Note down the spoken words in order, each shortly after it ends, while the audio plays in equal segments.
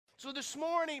So this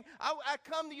morning, I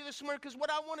come to you this morning because what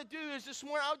I want to do is this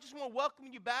morning, I just want to welcome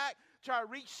you back to our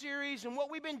Reach series. And what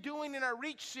we've been doing in our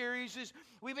Reach series is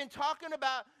we've been talking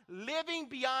about living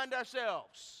beyond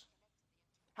ourselves.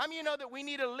 How many of you know that we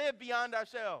need to live beyond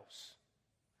ourselves?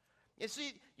 You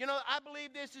see, I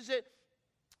believe this is that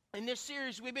in this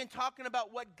series, we've been talking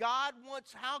about what God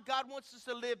wants, how God wants us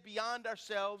to live beyond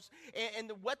ourselves,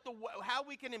 and how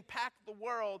we can impact the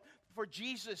world for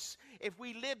Jesus if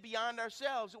we live beyond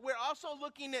ourselves. We're also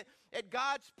looking at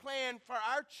God's plan for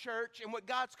our church and what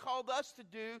God's called us to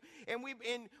do, and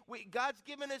God's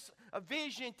given us a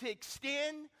vision to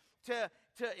extend, to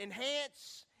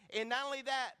enhance, and not only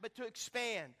that, but to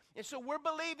expand. And so we're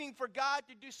believing for God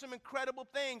to do some incredible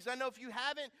things. I know if you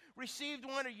haven't received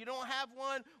one or you don't have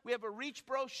one, we have a Reach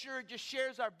brochure. It just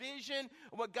shares our vision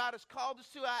of what God has called us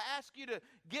to. I ask you to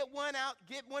get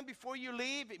one before you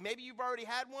leave. Maybe you've already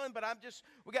had one, but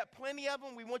we got plenty of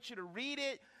them. We want you to read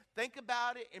it, think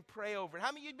about it, and pray over it.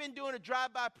 How many of you have been doing a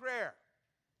drive-by prayer?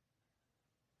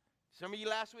 Some of you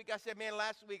last week, I said,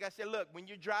 look, when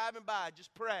you're driving by,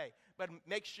 just pray. But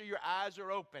make sure your eyes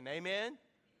are open. Amen?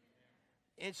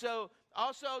 And so,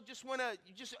 also,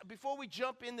 before we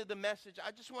jump into the message,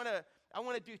 I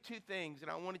want to do two things. And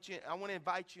I want to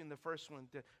invite you in the first one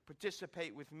to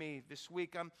participate with me. This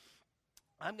week, I'm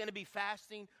going to be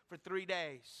fasting for 3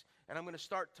 days. And I'm going to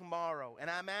start tomorrow. And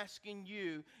I'm asking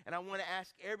you, and I want to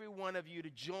ask every one of you to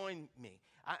join me.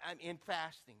 I'm in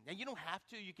fasting. Now, you don't have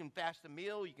to. You can fast a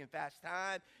meal. You can fast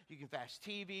time. You can fast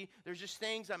TV. There's just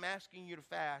things I'm asking you to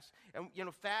fast. And,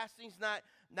 fasting's not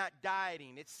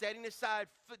dieting. It's setting aside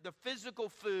the physical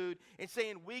food and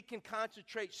saying we can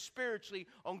concentrate spiritually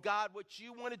on God, what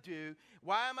you want to do.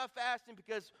 Why am I fasting?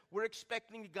 Because we're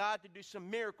expecting God to do some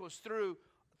miracles through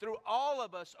all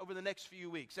of us over the next few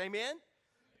weeks. Amen?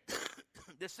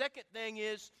 The second thing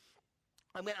is,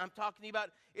 I'm talking to you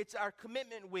about, it's our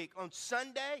commitment week. On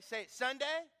Sunday, say it, Sunday,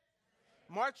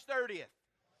 March 30th.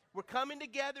 We're coming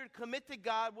together to commit to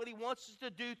God what He wants us to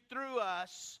do through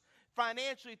us,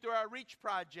 financially through our Reach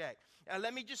project.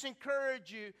 Let me just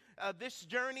encourage you, about this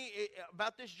journey.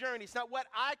 It's not what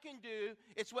I can do,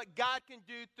 it's what God can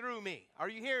do through me. Are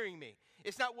you hearing me?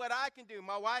 It's not what I can do.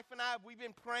 My wife and I, we've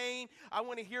been praying. I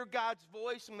want to hear God's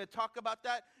voice. I'm going to talk about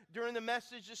that during the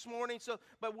message this morning.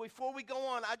 But before we go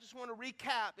on, I just want to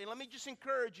recap. And let me just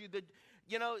encourage you that,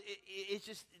 it's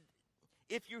just,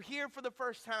 if you're here for the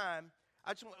first time,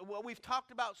 what we've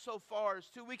talked about so far is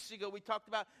 2 weeks ago, we talked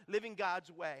about living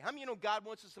God's way. How many of you know God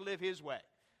wants us to live His way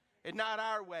and not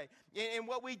our way? And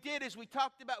what we did is we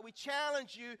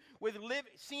challenged you with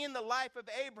seeing the life of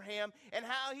Abraham and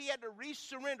how he had to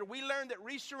resurrender. We learned that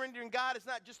resurrendering God is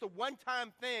not just a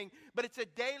one-time thing, but it's a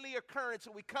daily occurrence.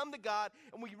 So we come to God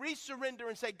and we resurrender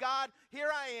and say, God, here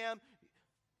I am.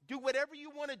 Do whatever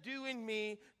you want to do in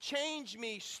me. Change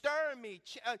me. Stir me.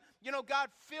 God,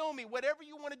 fill me. Whatever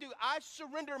you want to do. I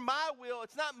surrender my will.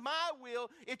 It's not my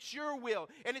will. It's your will.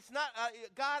 And it's not,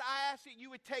 God, I ask that you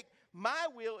would take my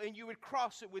will and you would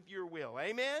cross it with your will.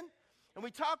 Amen? And we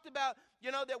talked about,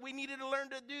 that we needed to learn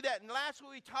to do that. And last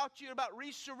week we taught you about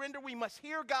resurrender. We must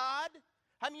hear God.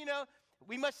 How many of you know?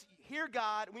 We must hear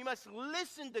God. We must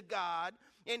listen to God.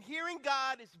 And hearing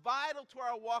God is vital to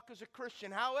our walk as a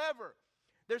Christian. However,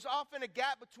 there's often a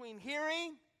gap between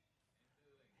hearing.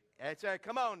 That's right.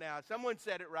 Come on now. Someone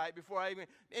said it right before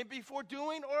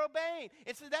doing or obeying.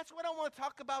 And so that's what I want to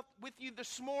talk about with you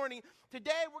this morning.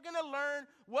 Today we're going to learn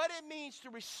what it means to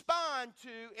respond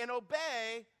to and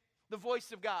obey the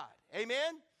voice of God.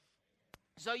 Amen?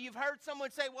 So you've heard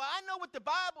someone say, well, I know what the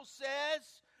Bible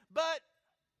says, but,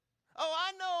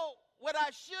 I know what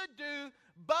I should do,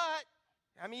 but,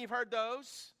 you've heard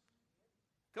those?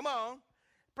 Come on.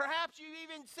 Perhaps you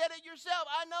even said it yourself.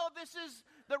 I know this is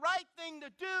the right thing to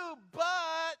do,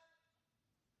 but,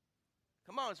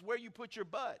 come on, it's where you put your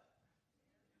butt.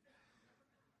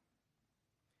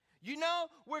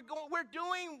 We're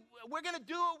going to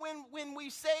do it when we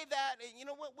say that.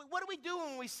 What do we do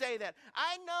when we say that?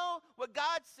 I know what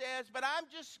God says, but I'm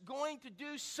just going to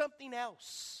do something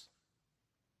else.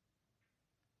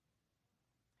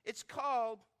 It's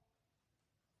called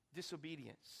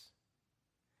disobedience.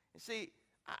 And see,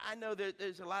 I know that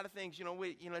there's a lot of things,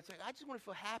 it's like, I just want to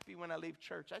feel happy when I leave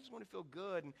church. I just want to feel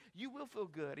good, and you will feel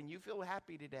good, and you feel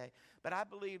happy today. But I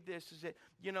believe this is that,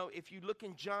 if you look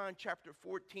in John chapter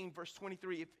 14, verse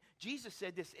 23, if Jesus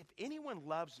said this, if anyone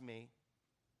loves me,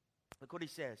 look what he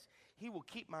says, he will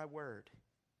keep my word.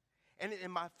 And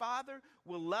my Father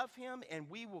will love him, and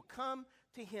we will come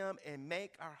to him and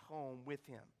make our home with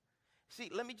him. See,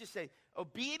 let me just say,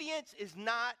 obedience is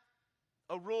not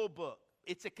a rule book.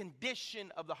 It's a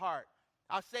condition of the heart.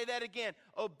 I'll say that again.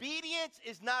 Obedience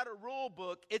is not a rule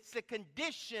book. It's the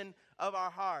condition of our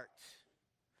heart.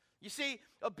 You see,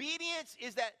 obedience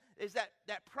is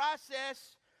that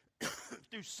process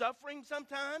through suffering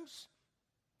sometimes,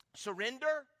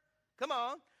 surrender. Come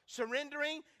on.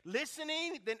 Surrendering,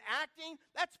 listening, then acting.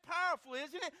 That's powerful,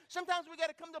 isn't it? Sometimes we got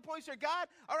to come to a point where, God,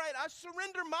 all right, I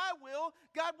surrender my will.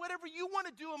 God, whatever you want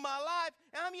to do in my life.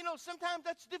 And sometimes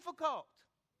that's difficult.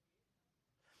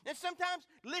 And sometimes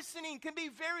listening can be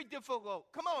very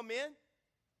difficult. Come on, man.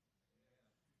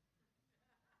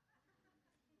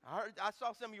 I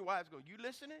saw some of your wives go, you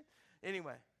listening?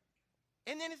 Anyway.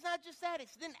 And then it's not just that.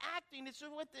 It's then acting. It's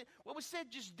what was said,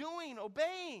 just doing,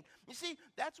 obeying. You see,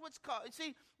 that's what's called. You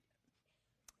see,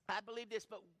 I believe this,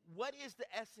 but what is the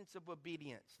essence of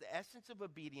obedience? The essence of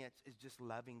obedience is just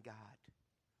loving God.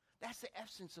 That's the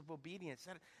essence of obedience.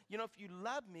 If you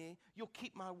love me, you'll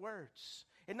keep my words.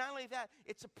 And not only that,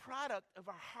 it's a product of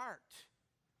our heart.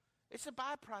 It's a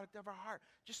byproduct of our heart,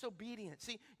 just obedience.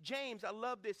 See, James, I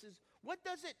love this, is what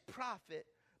does it profit,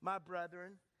 my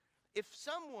brethren, if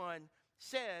someone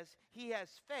says he has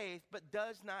faith but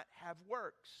does not have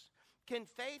works? Can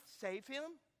faith save him?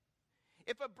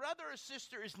 If a brother or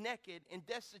sister is naked and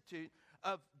destitute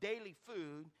of daily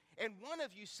food, and one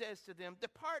of you says to them,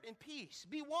 depart in peace,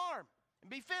 be warm, and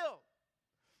be filled,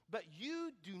 but you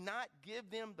do not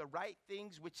give them the right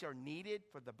things which are needed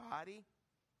for the body,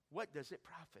 what does it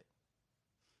profit?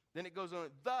 Then it goes on,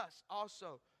 thus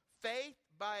also, faith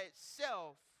by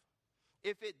itself,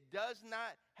 if it does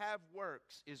not have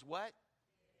works, is what?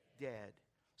 Dead.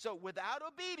 So without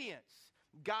obedience,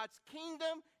 God's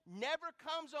kingdom never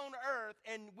comes on earth,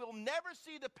 and we'll never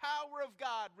see the power of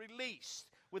God released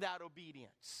without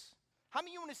obedience. How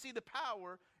many of you want to see the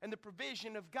power and the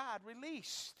provision of God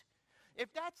released?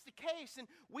 If that's the case, then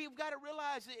we've got to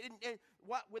realize that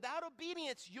without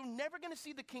obedience, you're never going to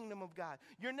see the kingdom of God.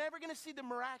 You're never going to see the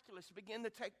miraculous begin to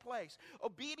take place.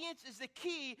 Obedience is the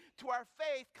key to our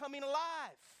faith coming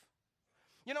alive.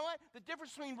 You know what? The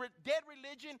difference between dead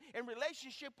religion and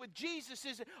relationship with Jesus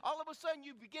is that all of a sudden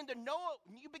you begin to know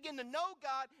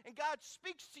God, and God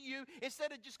speaks to you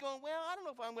instead of just going, well, I don't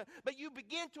know if I'm going to, but you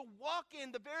begin to walk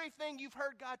in the very thing you've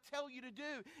heard God tell you to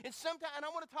do. And I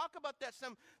want to talk about that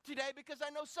some today, because I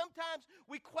know sometimes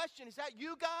we question, is that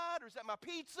you, God? Or is that my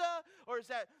pizza? Or is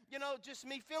that, just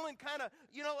me feeling kind of,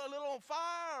 a little on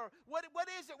fire? Or what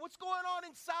is it? What's going on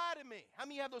inside of me? How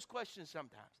many have those questions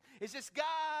sometimes? Is this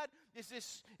God? Is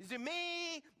it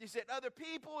me? Is it other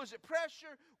people? Is it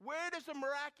pressure? Where does the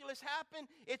miraculous happen?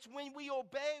 It's when we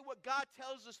obey what God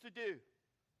tells us to do.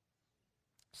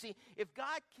 See, if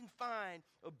God can find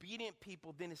obedient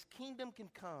people, then his kingdom can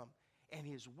come and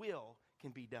his will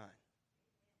can be done.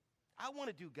 I want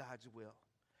to do God's will.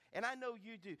 And I know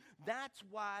you do. That's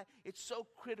why it's so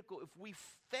critical. If we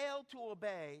fail to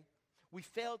obey, we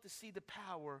fail to see the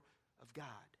power of God.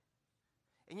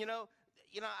 And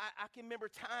I can remember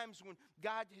times when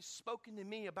God has spoken to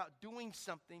me about doing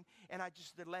something, and I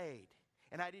just delayed,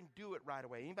 and I didn't do it right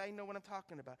away. Anybody know what I'm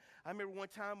talking about? I remember one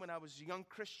time when I was a young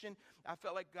Christian, I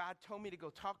felt like God told me to go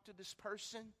talk to this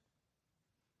person,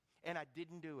 and I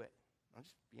didn't do it. I'll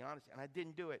just be honest, and I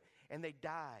didn't do it, and they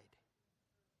died.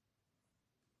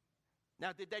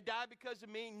 Now, did they die because of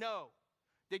me? No.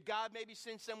 Did God maybe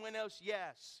send someone else?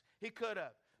 Yes, he could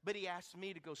have. But he asked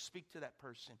me to go speak to that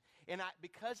person. And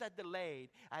because I delayed,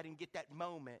 I didn't get that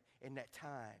moment and that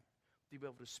time to be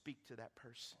able to speak to that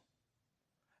person.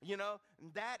 And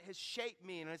that has shaped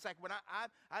me. And it's like when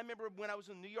I remember when I was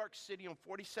in New York City on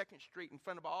 42nd Street in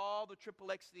front of all the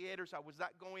XXX theaters. I was not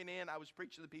going in. I was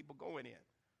preaching to the people going in.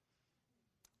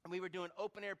 And we were doing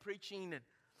open air preaching.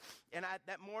 And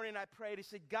that morning I prayed. I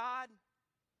said, God,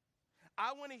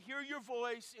 I want to hear your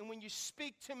voice. And when you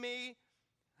speak to me,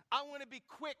 I want to be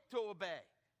quick to obey.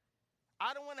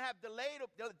 I don't want to have delayed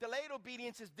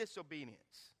obedience is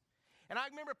disobedience. And I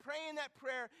remember praying that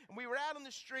prayer, and we were out on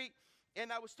the street,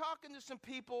 and I was talking to some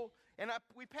people, and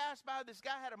we passed by. This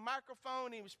guy had a microphone,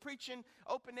 and he was preaching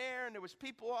open air, and there was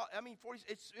people,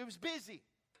 it was busy.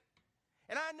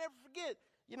 And I never forget,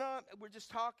 we're just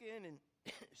talking, and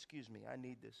excuse me, I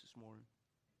need this morning.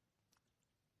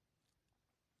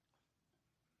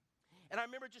 And I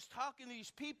remember just talking to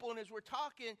these people, and as we're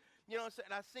talking, and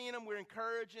I seen them, we're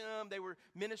encouraging them. They were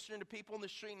ministering to people in the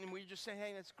street, and we were just saying,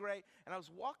 hey, that's great. And I was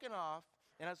walking off,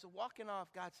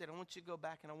 God said, I want you to go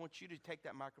back, and I want you to take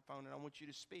that microphone, and I want you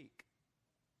to speak.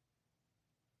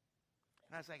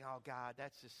 And I was like, oh, God,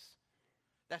 that's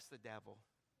the devil.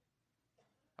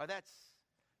 Or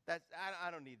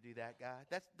I don't need to do that,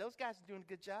 God. Those guys are doing a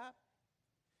good job.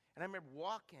 And I remember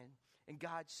walking, and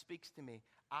God speaks to me.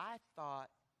 I thought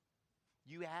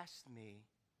you asked me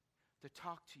to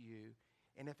talk to you.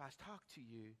 And if I talk to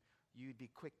you, you'd be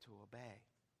quick to obey.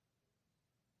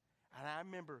 And I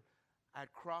remember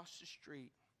I'd crossed the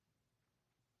street,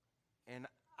 and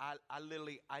I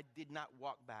did not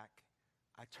walk back.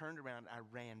 I turned around, I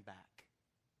ran back.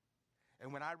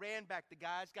 And when I ran back, the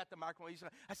guy's got the microphone.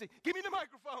 I said, give me the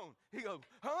microphone. He goes,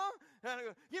 huh? And I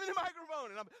go, give me the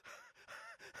microphone.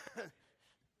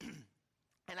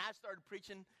 And I started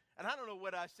preaching, and I don't know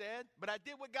what I said, but I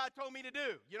did what God told me to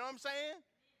do. You know what I'm saying?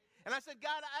 And I said,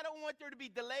 God, I don't want there to be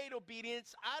delayed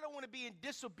obedience. I don't want to be in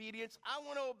disobedience. I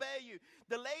want to obey you.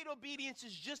 Delayed obedience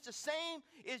is just the same,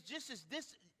 is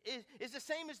the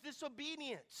same as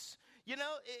disobedience. You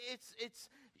know,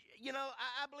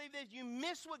 I believe that you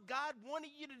miss what God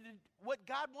wanted you to do, what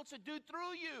God wants to do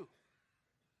through you.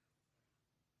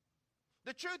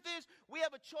 The truth is, we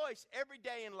have a choice every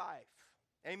day in life.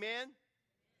 Amen?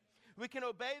 We can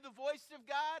obey the voice of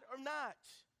God or not.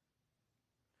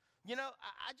 You know,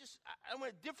 I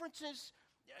want differences.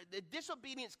 The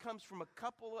disobedience comes from a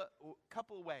couple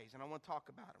of ways, and I want to talk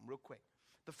about them real quick.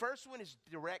 The first one is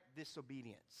direct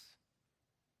disobedience.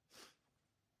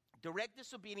 Direct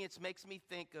disobedience makes me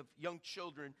think of young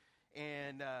children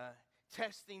and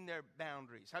testing their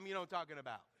boundaries. How many of you know what I'm talking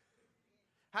about?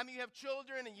 How many of you have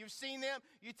children and you've seen them?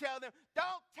 You tell them,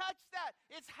 don't touch that.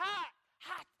 It's hot,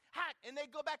 hot, hot. And they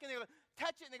go back and they go,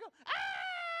 touch it, and they go,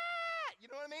 ah! You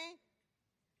know what I mean?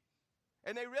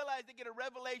 And they realize they get a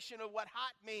revelation of what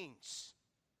hot means.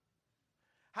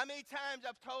 How many times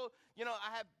I've told, you know,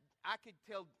 I could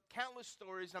tell countless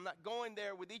stories. I'm not going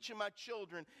there with each of my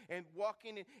children and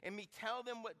walking in, and me tell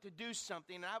them what to do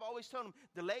something. And I've always told them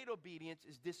delayed obedience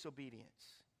is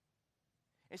disobedience.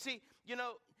 And see, you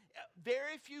know,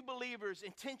 very few believers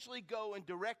intentionally go and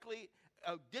directly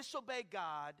disobey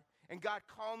God and God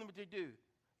calling them to do.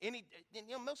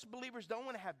 Most believers don't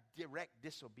want to have direct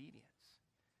disobedience.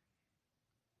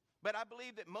 But I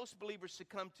believe that most believers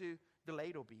succumb to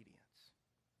delayed obedience.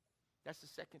 That's the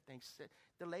second thing,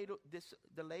 delayed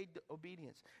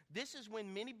obedience. This is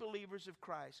when many believers of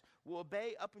Christ will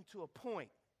obey up until a point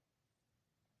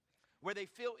where they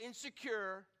feel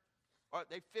insecure or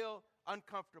they feel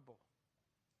uncomfortable.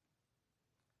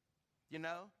 You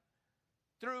know?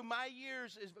 Through my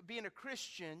years as being a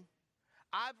Christian,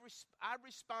 I've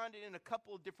responded in a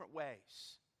couple of different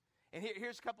ways. And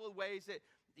here's a couple of ways that,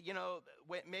 you know,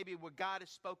 maybe where God has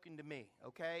spoken to me,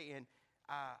 okay? And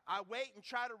I wait and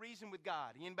try to reason with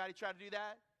God. Anybody try to do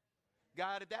that?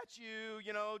 God, if that's you,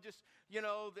 you know, just, you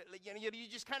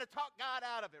just kind of talk God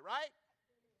out of it, right?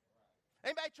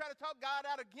 Anybody try to talk God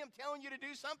out of him telling you to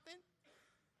do something?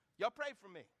 Y'all pray for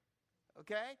me,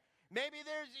 okay? Maybe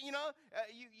there's,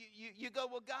 you go,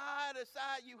 well, God,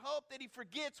 aside, you hope that he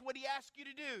forgets what he asked you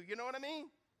to do. You know what I mean?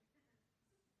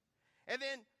 And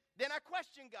then I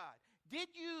question God. Did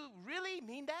you really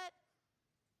mean that?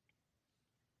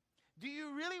 Do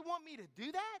you really want me to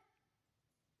do that?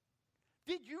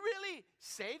 Did you really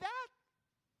say that?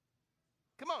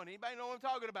 Come on, anybody know what I'm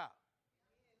talking about?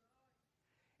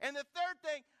 And the third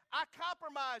thing, I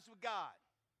compromise with God.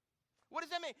 What does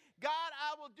that mean? God,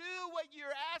 I will do what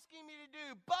you're asking me to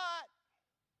do, but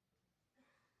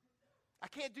I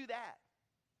can't do that.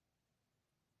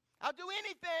 I'll do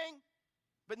anything,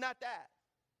 but not that.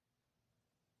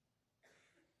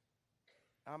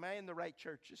 Am I in the right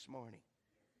church this morning?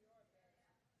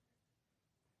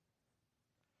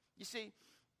 You see,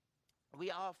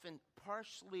 we're often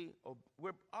partially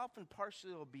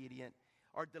obedient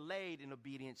or delayed in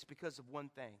obedience because of one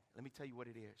thing. Let me tell you what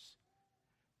it is.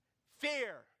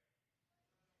 Fear.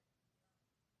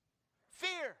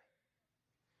 Fear.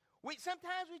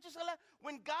 Sometimes we just allow,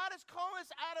 when God is calling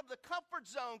us out of the comfort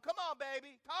zone, come on,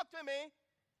 baby, talk to me.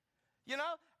 You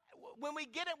know, when we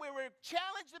get it, when we're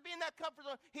challenged to be in that comfort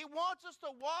zone, he wants us to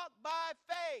walk by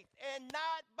faith and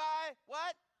not by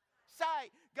what?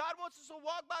 Sight. God wants us to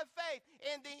walk by faith,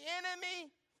 and the enemy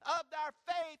of our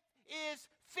faith is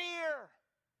fear.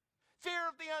 Fear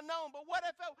of the unknown. But what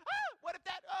if that,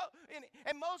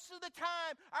 and most of the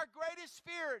time, our greatest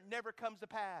fear never comes to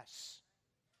pass.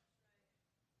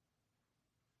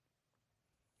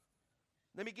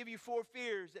 Let me give you 4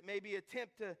 fears that maybe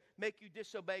attempt to make you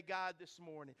disobey God this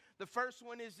morning. The first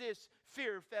one is this,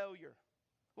 fear of failure.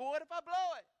 Well, what if I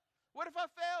blow it? What if I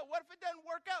fail? What if it doesn't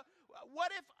work out?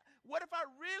 What if I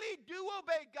really do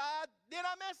obey God, then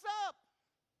I mess up?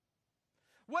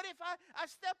 What if I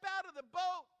step out of the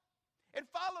boat and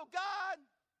follow God,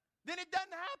 then it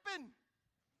doesn't happen?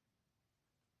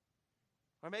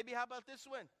 Or maybe how about this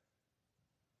one?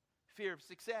 Fear of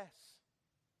success.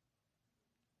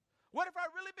 What if I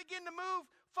really begin to move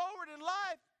forward in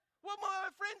life? What will my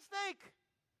friends think?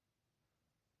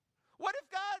 What if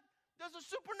God does a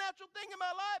supernatural thing in my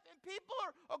life, and people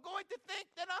are going to think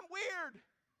that I'm weird.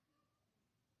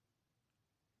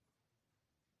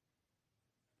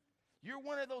 You're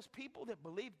one of those people that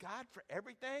believe God for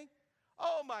everything?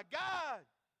 Oh my God.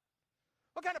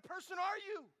 What kind of person are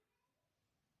you?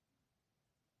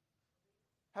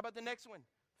 How about the next one?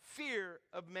 Fear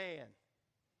of man.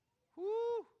 Woo.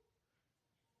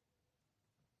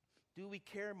 Do we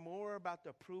care more about the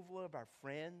approval of our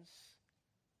friends,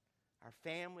 our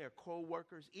family, our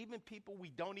co-workers, even people we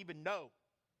don't even know?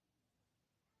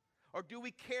 Or do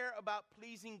we care about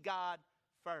pleasing God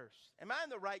first? Am I in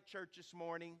the right church this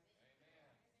morning?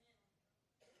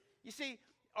 You see,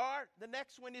 the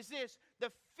next one is this,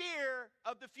 the fear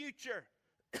of the future.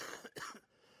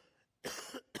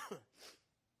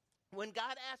 When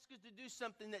God asks us to do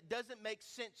something that doesn't make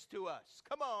sense to us.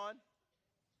 Come on.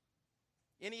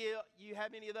 You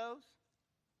have any of those?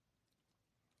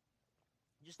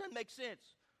 It just doesn't make sense.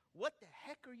 What the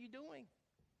heck are you doing?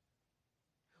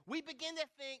 We begin to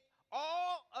think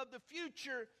all of the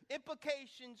future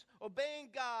implications obeying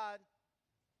God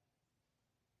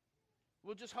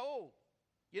will just hold.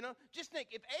 You know, just think,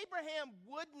 if Abraham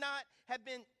would not have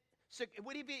been,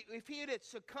 if he had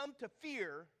succumbed to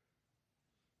fear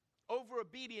over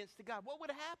obedience to God, what would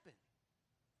have happened?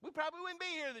 We probably wouldn't be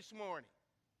here this morning.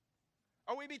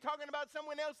 Or we'd be talking about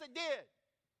someone else that did.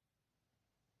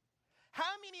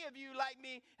 How many of you, like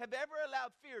me, have ever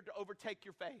allowed fear to overtake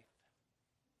your faith?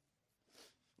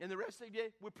 And the rest of you,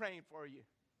 we're praying for you,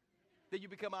 that you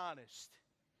become honest.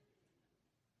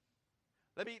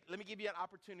 Let me give you an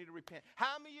opportunity to repent.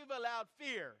 How many of you have allowed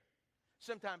fear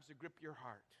sometimes to grip your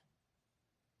heart?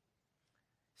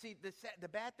 See, the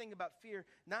bad thing about fear,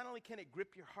 not only can it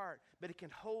grip your heart, but it can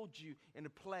hold you in a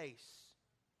place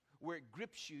where it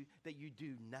grips you that you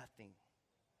do nothing.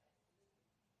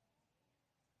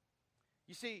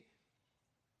 You see,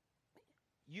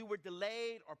 you were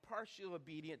delayed or partially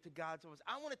obedient to God's voice.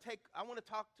 I want to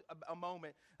talk a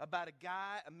moment about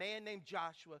a man named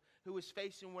Joshua, who was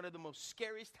facing one of the most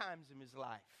scariest times in his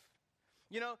life.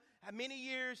 You know, how many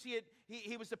years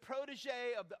he was the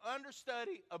protege of the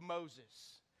understudy of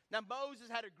Moses. Now, Moses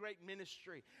had a great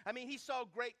ministry. I mean, he saw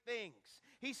great things.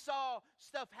 He saw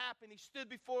stuff happen. He stood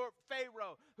before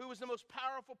Pharaoh, who was the most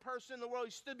powerful person in the world.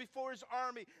 He stood before his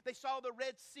army. They saw the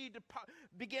Red Sea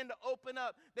begin to open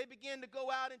up. They began to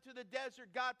go out into the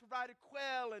desert. God provided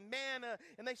quail and manna,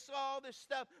 and they saw all this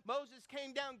stuff. Moses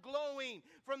came down glowing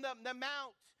from the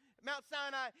Mount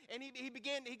Sinai, and he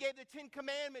gave the 10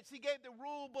 Commandments. He gave the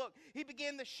rule book. He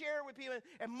began to share with people,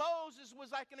 and Moses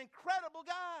was like an incredible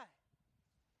guy.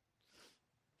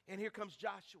 And here comes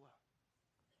Joshua.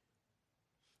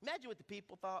 Imagine what the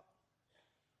people thought.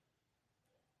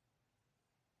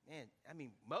 Man, I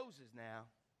mean, Moses now.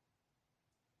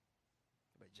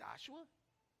 But Joshua?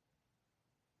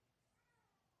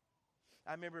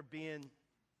 I remember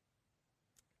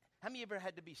how many of you ever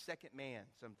had to be second man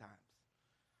sometimes?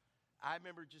 I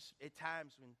remember just at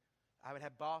times when I would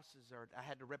have bosses or I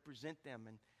had to represent them,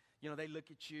 and you know, they look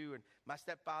at you, and my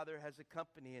stepfather has a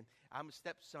company, and I'm a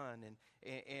stepson,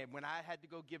 and when I had to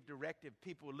go give directive,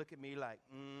 people would look at me like,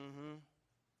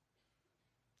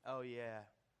 oh yeah,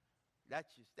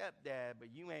 that's your stepdad, but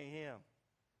you ain't him.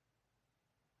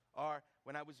 Or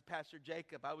when I was Pastor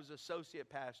Jacob, I was associate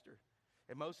pastor,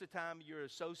 and most of the time you're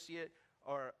associate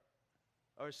or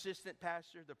assistant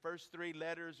pastor, the first 3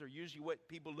 letters are usually what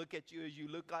people look at you as you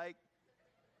look like.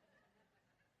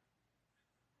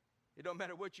 It don't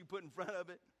matter what you put in front of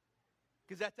it,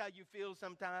 because that's how you feel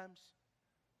sometimes.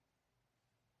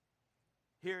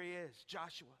 Here he is,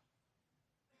 Joshua.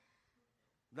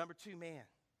 Number 2 man.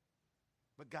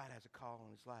 But God has a call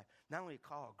on his life. Not only a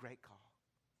call, a great call.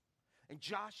 In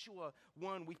Joshua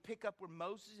 1, we pick up where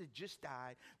Moses had just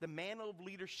died. The mantle of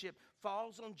leadership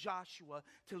falls on Joshua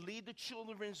to lead the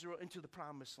children of Israel into the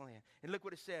promised land. And look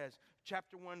what it says,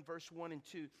 chapter 1, verse 1 and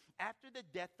 2. After the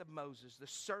death of Moses, the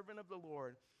servant of the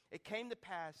Lord, it came to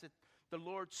pass that the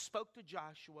Lord spoke to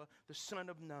Joshua, the son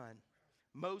of Nun,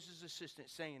 Moses' assistant,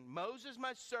 saying, Moses,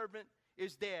 my servant,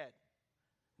 is dead.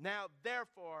 Now,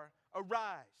 therefore,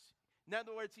 arise. In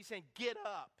other words, he's saying, get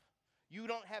up. You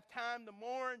don't have time to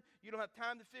mourn. You don't have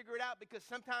time to figure it out, because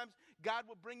sometimes God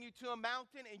will bring you to a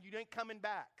mountain and you ain't coming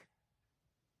back.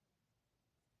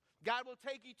 God will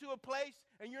take you to a place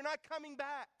and you're not coming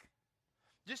back.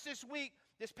 Just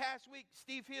this past week,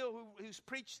 Steve Hill, who's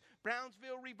preached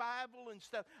Brownsville Revival and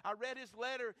stuff, I read his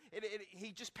letter.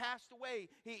 He just passed away.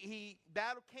 He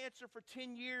battled cancer for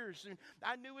 10 years, and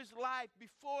I knew his life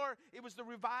before it was the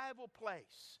revival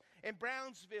place. in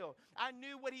Brownsville. I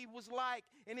knew what he was like,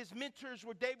 and his mentors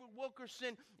were David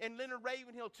Wilkerson and Leonard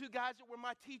Ravenhill, two guys that were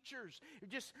my teachers.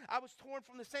 I was torn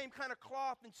from the same kind of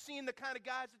cloth and seeing the kind of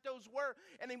guys that those were.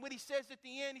 And then what he says at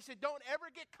the end, he said, don't ever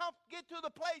get to the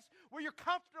place where you're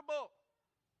comfortable.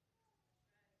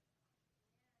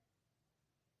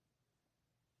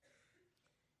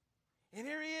 And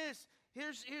here he is.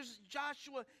 Here's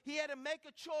Joshua. He had to make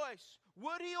a choice.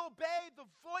 Would he obey the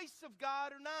voice of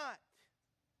God or not?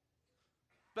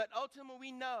 But ultimately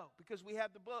we know, because we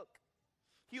have the book.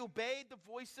 He obeyed the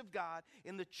voice of God,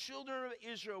 and the children of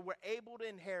Israel were able to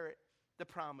inherit the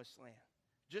promised land.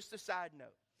 Just a side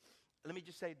note. Let me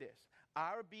just say this.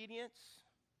 Our obedience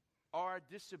or our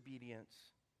disobedience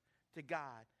to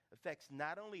God affects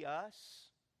not only us,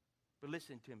 but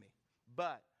listen to me,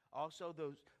 but also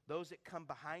those that come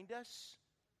behind us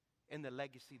and the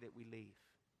legacy that we leave.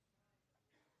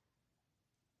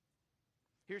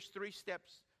 Here's 3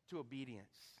 steps to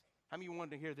obedience. How many of you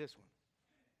wanted to hear this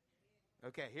one?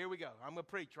 Okay, here we go. I'm going to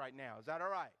preach right now. Is that all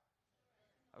right?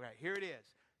 All right, here it is.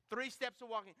 3 steps to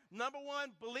walking. Number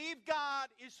 1, believe God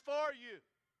is for you.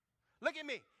 Look at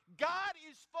me. God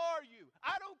is for you.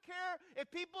 I don't care if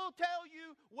people tell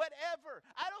you whatever.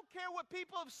 I don't care what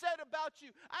people have said about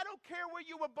you. I don't care where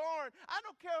you were born. I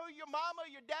don't care who your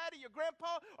mama, your daddy, your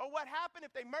grandpa, or what happened,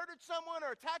 if they murdered someone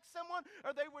or attacked someone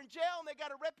or they were in jail and they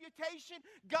got a reputation.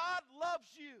 God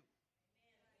loves you.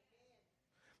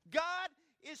 God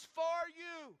is for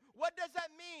you. What does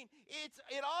that mean?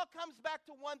 It all comes back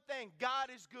to one thing. God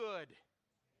is good.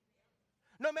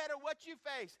 No matter what you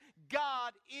face,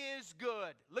 God is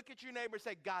good. Look at your neighbor and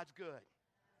say, God's good.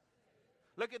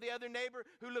 Look at the other neighbor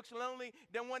who looks lonely,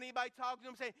 don't want anybody talking to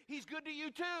him, say, he's good to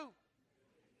you too.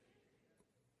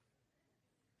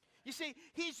 You see,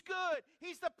 he's good.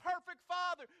 He's the perfect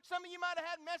father. Some of you might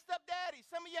have had messed up daddies.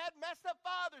 Some of you had messed up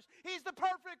fathers. He's the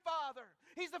perfect father.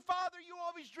 He's the father you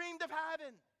always dreamed of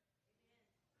having.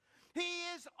 He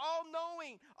is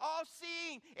all-knowing,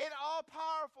 all-seeing, and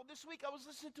all-powerful. This week I was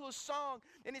listening to a song,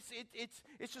 and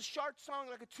it's a short song,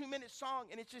 like a 2-minute song,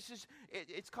 and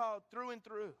it's called Through and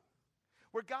Through.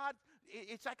 Where God,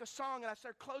 it's like a song, and I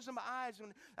started closing my eyes,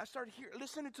 and I started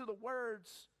listening to the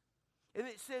words, and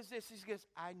it says this. He goes,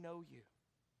 I know you.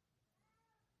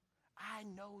 I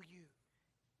know you.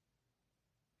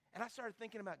 And I started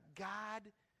thinking about God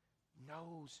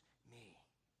knows me.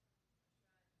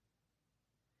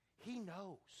 He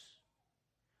knows.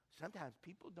 Sometimes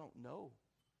people don't know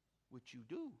what you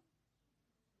do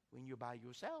when you're by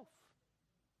yourself.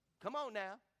 Come on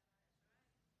now.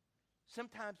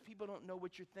 Sometimes people don't know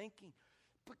what you're thinking,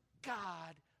 but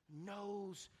God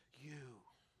knows you.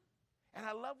 And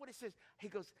I love what it says. He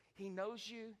goes, he knows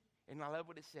you, and I love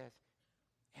what it says,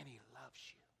 and he loves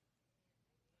you.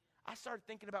 I started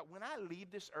thinking about when I leave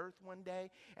this earth one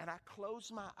day, and I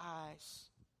close my eyes,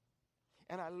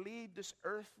 and I leave this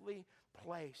earthly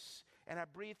place, and I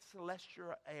breathe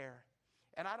celestial air.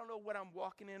 And I don't know what I'm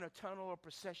walking in, a tunnel or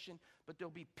procession, but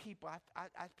there'll be people.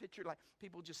 I picture like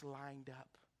people just lined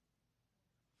up.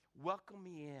 Welcome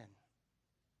me in.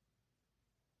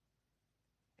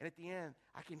 And at the end,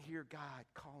 I can hear God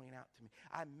calling out to me.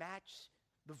 I match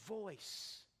the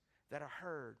voice that I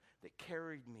heard that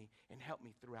carried me and helped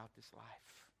me throughout this life.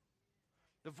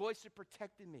 The voice that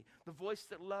protected me, the voice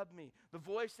that loved me, the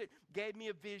voice that gave me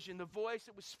a vision, the voice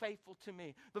that was faithful to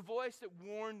me, the voice that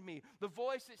warned me, the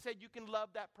voice that said, you can love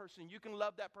that person, you can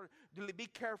love that person, be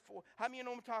careful. How many of you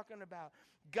know what I'm talking about?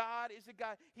 God is a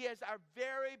God. He has our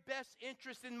very best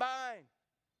interest in mind.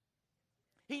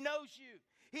 He knows you.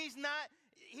 He's not,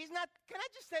 can I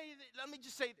just say, let me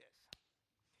just say this.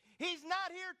 He's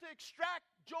not here to extract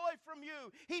joy from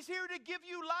you. He's here to give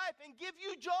you life and give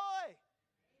you joy.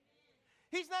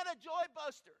 He's not a joy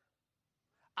buster.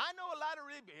 I know a lot of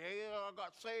really, I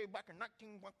got saved back in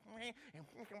 19...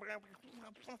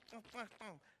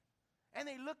 And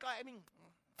they look like,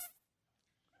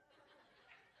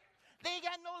 they ain't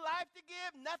got no life to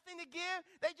give, nothing to give.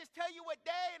 They just tell you what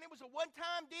day, and it was a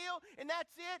one-time deal, and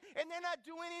that's it. And they're not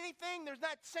doing anything. There's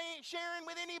not sharing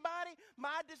with anybody.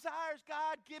 My desire is,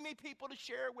 God, give me people to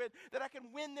share with that I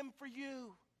can win them for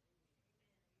you.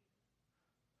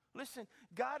 Listen,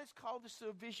 God has called us to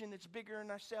a vision that's bigger than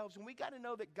ourselves, and we got to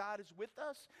know that God is with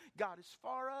us. God is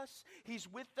for us. He's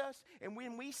with us, and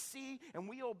when we see and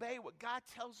we obey what God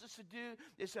tells us to do,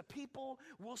 as a people,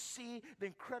 we'll see the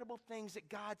incredible things that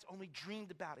God's only dreamed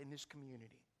about in this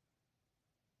community.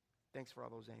 Thanks for all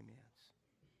those amens.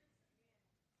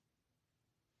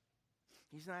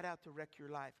 He's not out to wreck your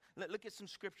life. Look at some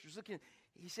scriptures.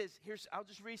 He says, I'll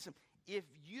just read some. If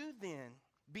you then,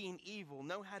 being evil,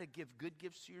 know how to give good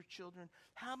gifts to your children,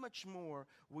 how much more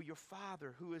will your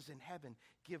Father who is in heaven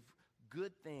give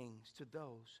good things to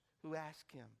those who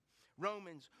ask him?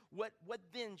 Romans, what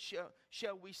then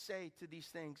shall we say to these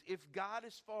things? If God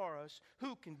is for us,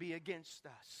 who can be against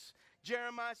us?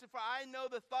 Jeremiah said, for I know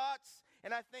the thoughts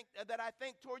and I think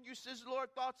toward you, says the Lord,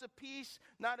 thoughts of peace,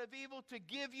 not of evil, to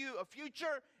give you a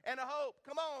future and a hope.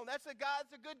 Come on, that's a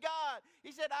good God.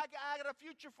 He said, I got a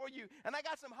future for you, and I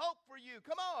got some hope for you.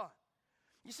 Come on.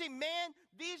 You see, man,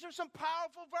 these are some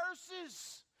powerful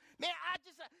verses. Man,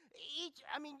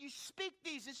 you speak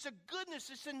these. It's the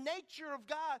goodness. It's the nature of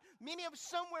God. Many of us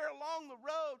somewhere along the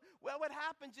road, well, what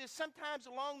happens is sometimes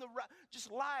along the road,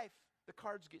 just life, the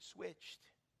cards get switched.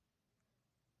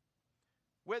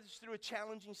 Whether it's through a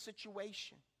challenging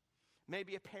situation,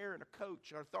 maybe a parent, a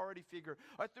coach, or authority figure,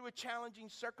 or through a challenging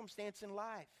circumstance in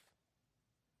life.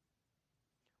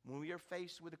 When we are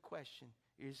faced with a question,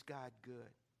 is God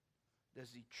good? Does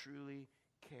he truly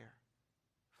care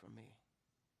for me?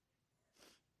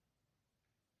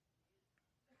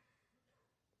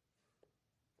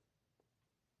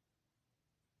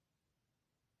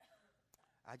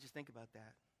 I just think about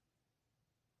that.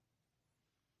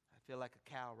 I feel like a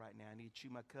cow right now. I need to chew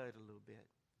my cud a little bit.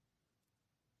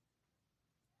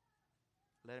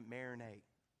 Let it marinate.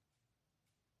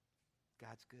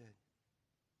 God's good.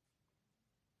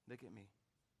 Look at me.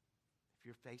 If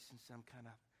you're facing some kind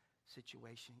of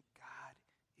situation, God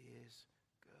is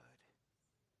good.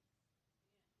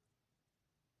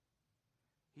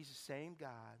 He's the same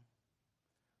God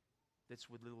that's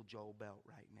with little Joel Belt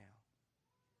right now.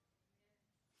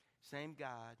 Same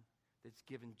God that's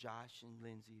given Josh and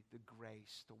Lindsay the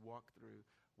grace to walk through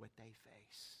what they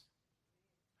face.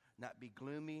 Not be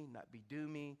gloomy, not be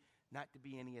doomy, not to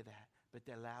be any of that, but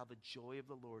to allow the joy of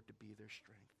the Lord to be their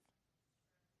strength.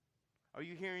 Are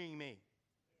you hearing me?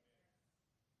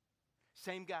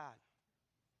 Same God.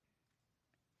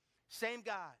 Same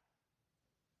God.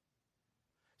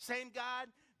 Same God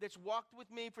that's walked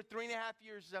with me for 3.5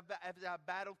 years as I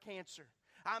battled cancer.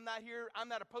 I'm not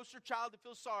a poster child to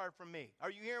feel sorry for me. Are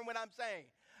you hearing what I'm saying?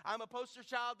 I'm a poster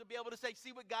child to be able to say,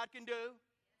 see what God can do.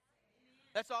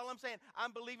 That's all I'm saying.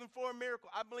 I'm believing for a miracle.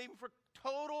 I'm believing for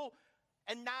total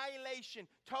annihilation,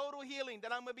 total healing,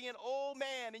 that I'm going to be an old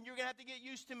man and you're going to have to get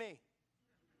used to me.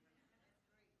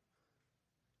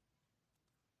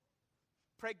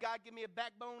 Pray God give me a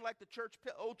backbone like the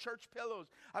old church pillows.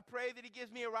 I pray that he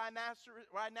gives me a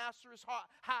rhinoceros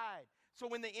hide. So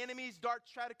when the enemy's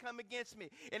darts try to come against me,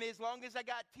 and as long as I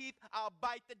got teeth, I'll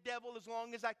bite the devil as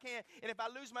long as I can. And if I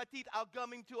lose my teeth, I'll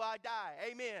gum him till I die.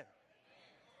 Amen.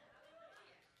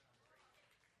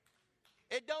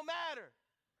 It don't matter.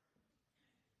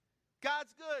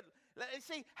 God's good.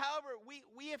 See, however,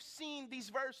 we have seen these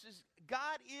verses.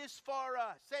 God is for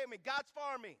us. Say it with me. God's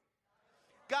for me.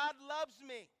 God loves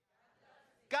me.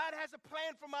 God has a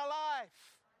plan for my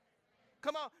life.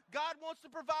 Come on. God wants to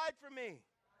provide for me.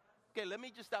 Okay, let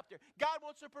me just stop there. God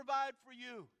wants to provide for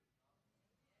you.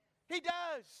 He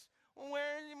does. What?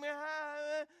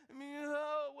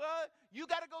 You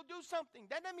got to go do something.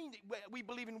 That doesn't mean we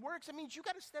believe in works. It means you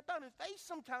got to step out in faith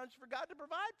sometimes for God to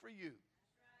provide for you.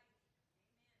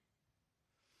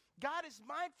 God is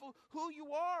mindful who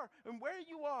you are and where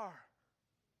you are.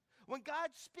 When God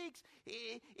speaks,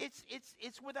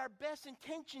 it's with our best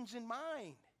intentions in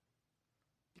mind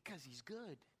because he's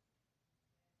good.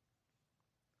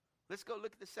 Let's go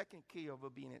look at the second key of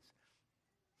obedience.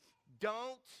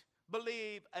 Don't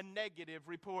believe a negative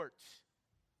report.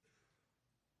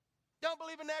 Don't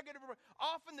believe a negative report.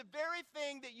 Often the very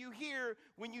thing that you hear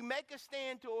when you make a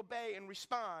stand to obey and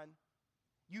respond,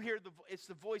 you hear it's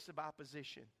the voice of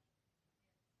opposition.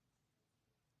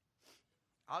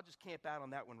 I'll just camp out on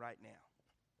that one right now.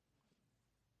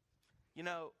 You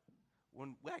know,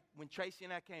 when Tracy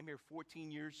and I came here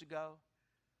 14 years ago,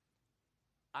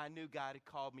 I knew God had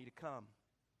called me to come,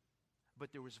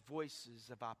 but there was voices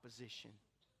of opposition.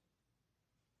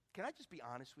 Can I just be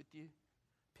honest with you?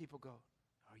 People go,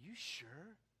 are you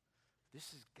sure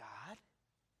this is God?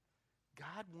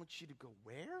 God wants you to go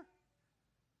where?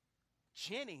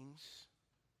 Jennings?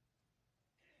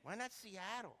 Why not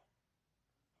Seattle?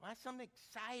 Why something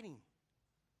exciting?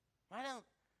 Why don't,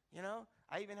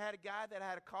 I even had a guy that I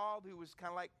had called who was kind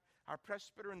of like our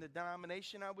presbyter in the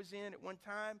denomination I was in at one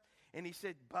time. And he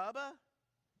said, Bubba,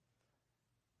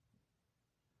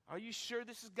 are you sure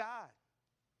this is God?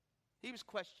 He was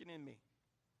questioning me.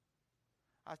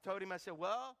 I told him, I said,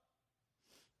 well,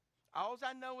 all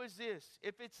I know is this.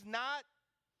 If it's not,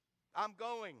 I'm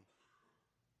going.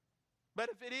 But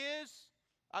if it is,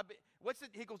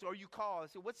 he goes, are you called? I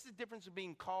said, what's the difference of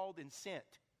being called and sent?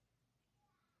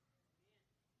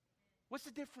 What's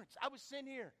the difference? I was sent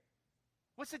here.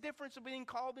 What's the difference of being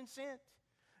called and sent?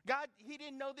 God, he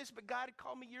didn't know this, but God had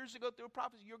called me years ago through a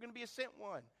prophecy. You're going to be a sent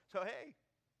one. So, hey.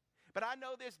 But I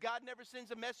know this. God never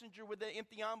sends a messenger with an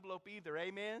empty envelope either.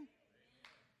 Amen?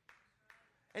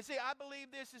 And see, I believe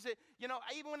this is that,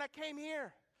 even when I came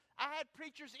here, I had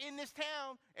preachers in this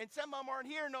town, and some of them aren't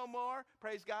here no more.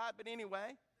 Praise God. But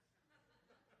anyway.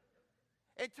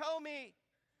 And told me,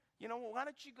 why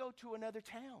don't you go to another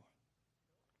town?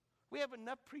 We have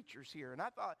enough preachers here. And I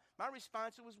thought, my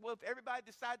response was, well, if everybody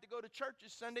decided to go to church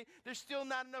this Sunday, there's still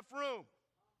not enough room.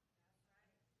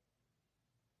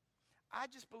 I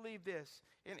just believe this.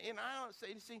 And I don't say,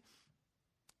 see,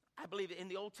 I believe that in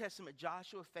the Old Testament,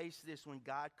 Joshua faced this when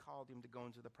God called him to go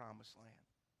into the promised land.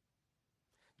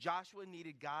 Joshua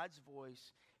needed God's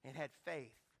voice and had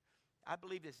faith. I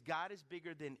believe this. God is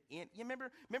bigger than you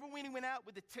remember when he went out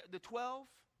with the 12?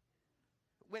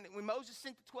 When Moses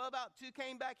sent the 12 out, 2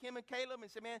 came back, him and Caleb,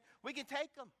 and said, man, we can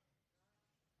take them.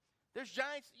 There's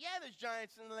giants. Yeah, there's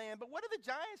giants in the land. But what are the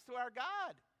giants to our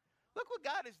God? Look what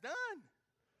God has done.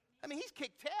 I mean, he's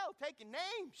kicked tail, taking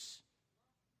names.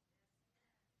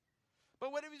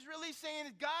 But what he was really saying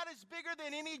is God is bigger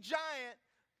than any giant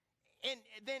and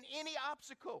than any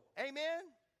obstacle. Amen?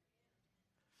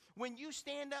 When you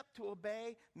stand up to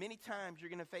obey, many times you're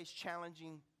going to face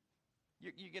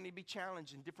you're going to be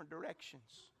challenged in different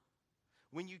directions.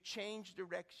 When you change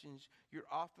directions, you're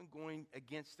often going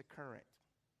against the current.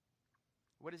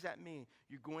 What does that mean?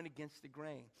 You're going against the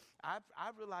grain.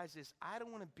 I've realized this. I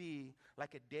don't want to be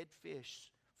like a dead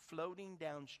fish floating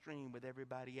downstream with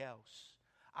everybody else.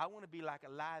 I want to be like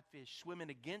a live fish swimming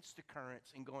against the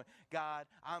currents and going, God,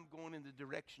 I'm going in the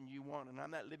direction you want. And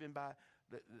I'm not living by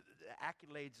the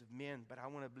accolades of men, but I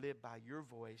want to live by your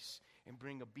voice and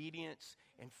bring obedience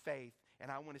and faith.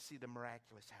 And I want to see the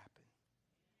miraculous happen.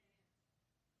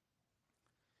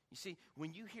 You see,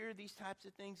 when you hear these types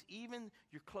of things, even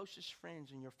your closest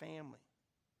friends and your family,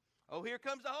 oh, here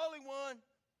comes the Holy One.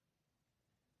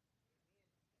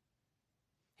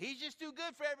 He's just too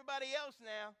good for everybody else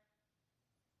now.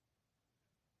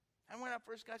 And when I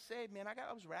first got saved, man,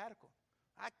 I was radical.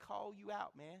 I call you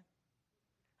out, man.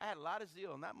 I had a lot of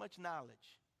zeal, not much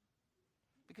knowledge.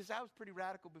 Because I was pretty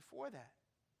radical before that.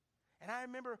 And I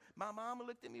remember my mama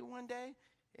looked at me one day,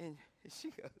 and she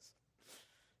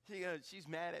goes, she's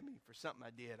mad at me for something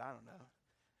I did. I don't know.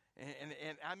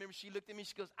 And I remember she looked at me,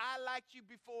 she goes, I liked you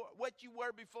before, what you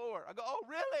were before. I go, oh,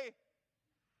 really?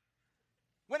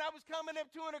 When I was coming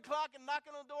up 2 o'clock and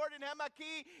knocking on the door, didn't have my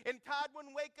key, and Todd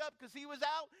wouldn't wake up because he was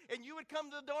out, and you would come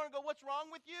to the door and go, what's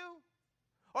wrong with you?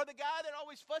 Or the guy that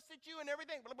always fussed at you and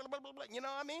everything, blah, blah, blah, blah, blah. You know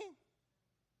what I mean?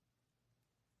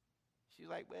 She's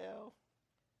like, well,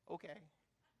 okay.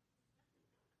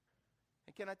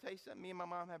 And can I tell you something? Me and my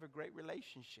mom have a great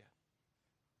relationship.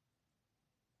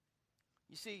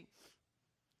 You see,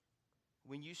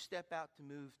 when you step out to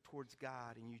move towards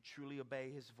God and you truly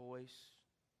obey his voice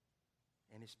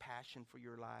and his passion for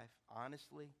your life,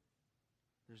 honestly,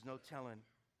 there's no telling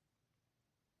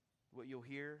what you'll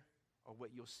hear or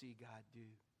what you'll see God do.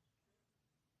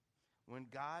 When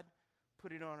God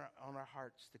put it on our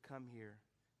hearts to come here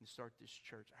and start this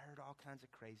church, I heard all kinds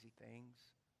of crazy things.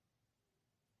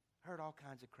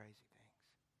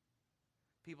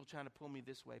 People trying to pull me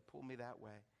this way, pull me that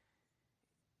way.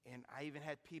 And I even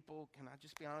had people, can I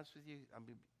just be honest with you?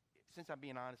 Since I'm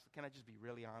being honest, can I just be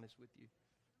really honest with you?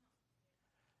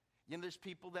 You know, there's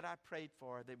people that I prayed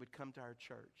for that would come to our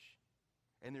church.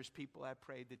 And there's people I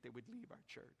prayed that they would leave our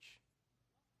church.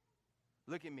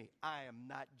 Look at me. I am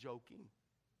not joking.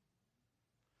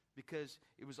 Because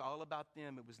it was all about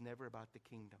them. It was never about the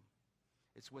kingdom.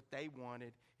 It's what they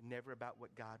wanted, never about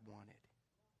what God wanted.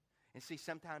 And see,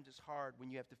 sometimes it's hard when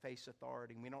you have to face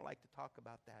authority, and we don't like to talk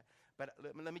about that. But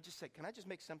let me just say, can I just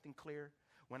make something clear?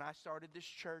 When I started this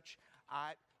church,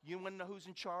 you want to know who's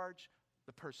in charge?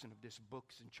 The person of this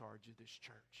book's in charge of this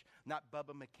church. Not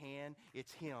Bubba McCann,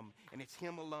 it's him, and it's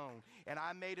him alone. And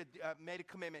I made a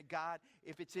commitment. God,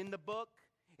 if it's in the book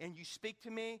and you speak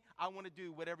to me, I want to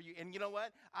do whatever you. And you know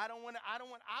what? I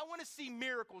want to see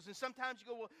miracles. And sometimes you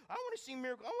go, well, I want to see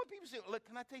miracles. I want people to say, look,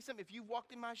 can I tell you something? If you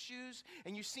walked in my shoes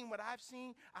and you've seen what I've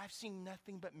seen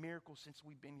nothing but miracles since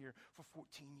we've been here for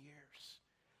 14 years.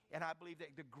 And I believe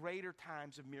that the greater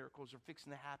times of miracles are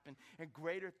fixing to happen, and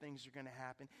greater things are going to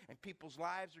happen, and people's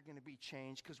lives are going to be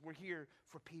changed because we're here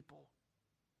for people.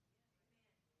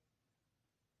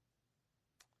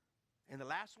 And the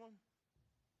last one,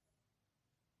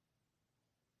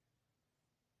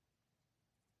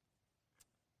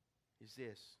 is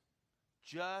this: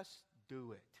 just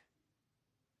do it.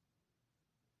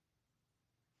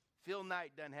 Phil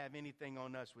Knight doesn't have anything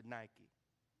on us with Nike.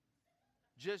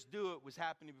 Just Do It was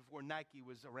happening before Nike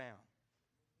was around.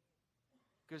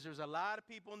 Because there's a lot of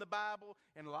people in the Bible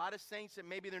and a lot of saints that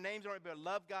maybe their names aren't, but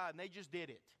love God, and they just did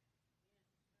it.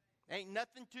 Ain't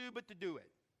nothing to but to do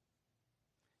it.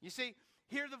 You see,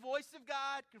 hear the voice of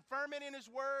God, confirm it in His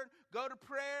Word, go to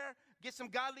prayer, get some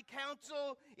godly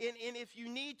counsel, and if you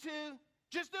need to,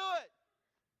 just do it.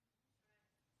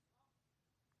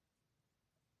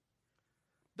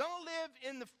 Don't live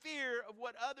in the fear of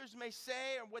what others may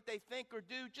say or what they think or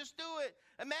do. Just do it.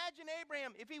 Imagine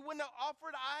Abraham, if he wouldn't have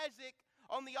offered Isaac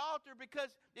on the altar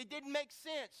because it didn't make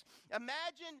sense.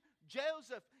 Imagine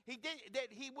Joseph, he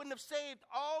wouldn't have saved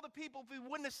all the people if he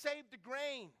wouldn't have saved the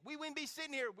grain. We wouldn't be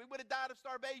sitting here. We would have died of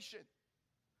starvation.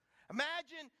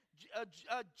 Imagine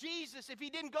Jesus if he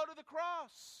didn't go to the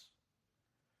cross.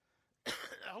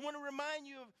 I want to remind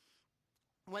you of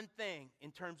one thing in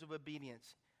terms of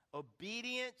obedience.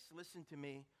 Obedience, listen to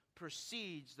me,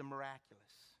 precedes the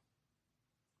miraculous.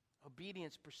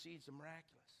 Obedience precedes the miraculous.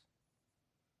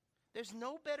 There's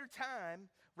no better time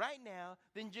right now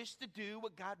than just to do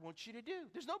what God wants you to do.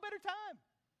 There's no better time.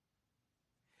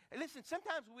 And listen,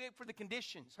 sometimes we wait for the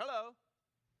conditions. Hello?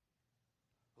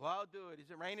 Well, I'll do it. Is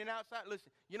it raining outside?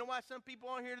 Listen, you know why some people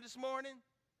aren't here this morning?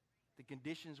 The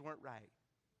conditions weren't right.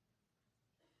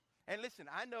 And listen,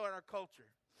 I know in our culture,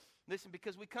 listen,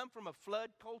 because we come from a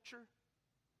flood culture,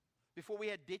 before we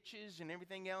had ditches and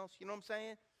everything else, you know what I'm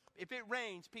saying? If it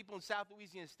rains, people in South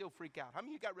Louisiana still freak out. How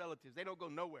many of you got relatives? They don't go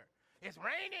nowhere. It's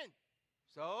raining.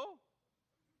 So?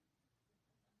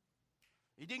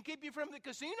 It didn't keep you from the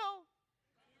casino.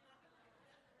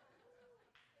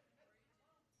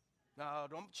 No,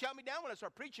 don't shout me down when I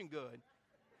start preaching good.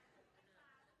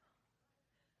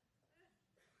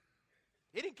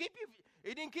 It didn't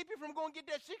keep you from going to get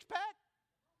that six-pack.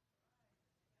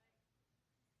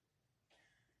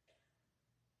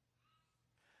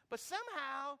 But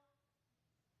somehow,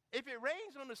 if it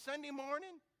rains on a Sunday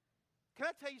morning, can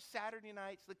I tell you Saturday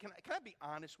nights, can I be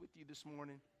honest with you this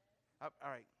morning? All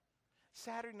right.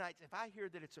 Saturday nights, if I hear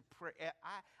that it's a prayer,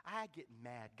 I get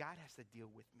mad. God has to deal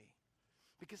with me.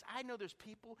 Because I know there's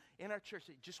people in our church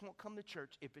that just won't come to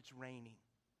church if it's raining.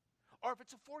 Or if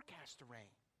it's a forecast to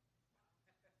rain.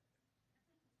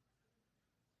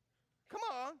 Come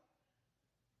on.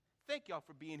 Thank y'all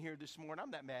for being here this morning.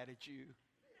 I'm not mad at you.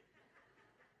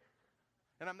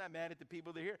 And I'm not mad at the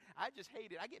people that are here. I just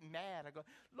hate it. I get mad. I go,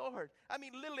 Lord. I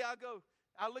mean, literally,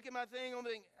 I'll look at my thing on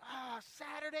the thing.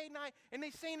 Saturday night, and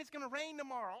they saying it's going to rain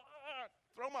tomorrow.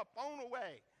 Throw my phone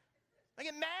away. I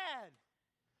get mad.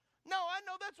 No, I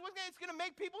know that's what it's going to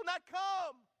make people not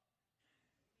come.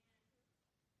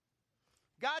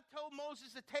 God told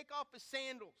Moses to take off his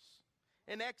sandals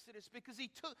in Exodus because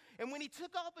when he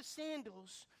took off his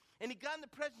sandals and he got in the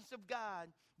presence of God,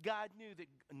 God knew that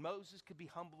Moses could be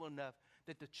humble enough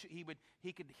that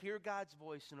he could hear God's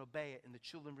voice and obey it, and the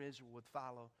children of Israel would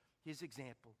follow his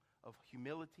example of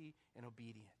humility and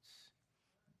obedience.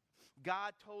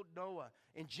 God told Noah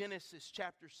in Genesis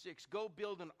chapter 6, go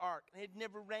build an ark. And it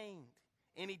never rained.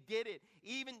 And he did it.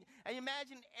 And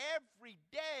imagine every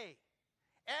day,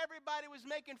 everybody was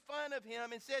making fun of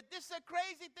him and said, this is a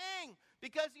crazy thing.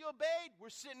 Because he obeyed, we're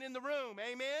sitting in the room.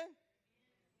 Amen?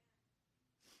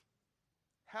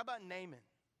 How about Naaman?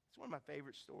 It's one of my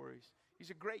favorite stories. He's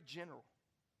a great general.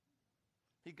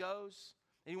 He goes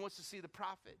and he wants to see the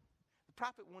prophet. The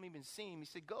prophet won't even see him. He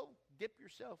said, go dip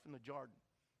yourself in the Jordan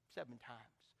 7 times.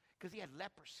 Because he had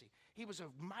leprosy. He was a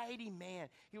mighty man.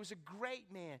 He was a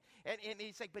great man. And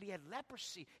he's like, but he had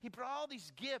leprosy. He brought all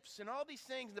these gifts and all these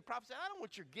things. And the prophet said, I don't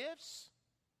want your gifts.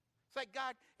 It's like,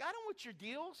 God, I don't want your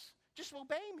deals. Just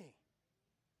obey me.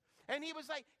 And he was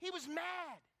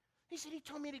mad. He said, he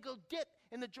told me to go dip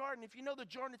in the Jordan. If you know the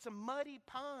Jordan, it's a muddy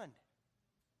pond.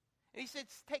 And he said,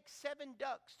 take 7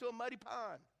 ducks to a muddy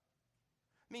pond.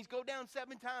 It means go down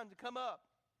 7 times and come up.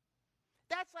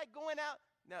 That's like going out.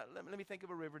 Now, let me think of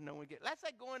a river no one gets. That's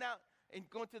like going out and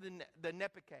going to the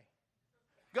Nepeke.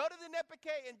 Go to the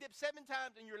Nepeke and dip 7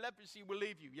 times and your leprosy will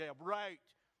leave you. Yeah, right.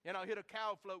 And I'll hit a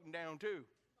cow floating down too.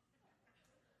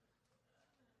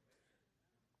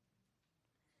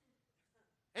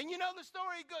 And you know the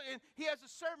story. And he has a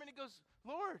servant. He goes,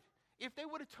 Lord, if they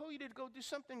would have told you to go do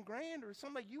something grand or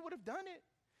something, you would have done it.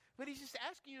 But he's just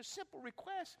asking you a simple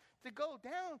request to go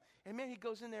down. And man, he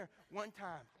goes in there one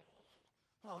time.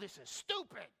 Oh, this is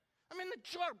stupid. I'm in the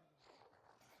jar.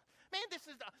 Man, this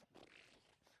is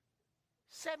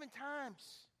 7 times.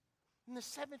 And the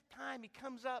 7th time he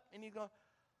comes up and he goes,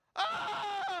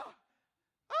 ah!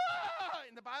 Ah!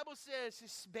 And the Bible says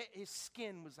his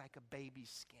skin was like a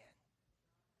baby's skin.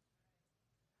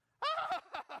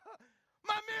 Ah!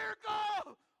 My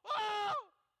miracle! Oh!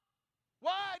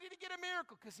 Why did he get a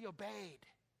miracle? Because he obeyed.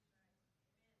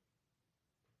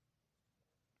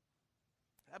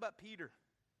 How about Peter?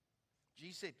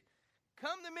 Jesus said,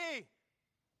 come to me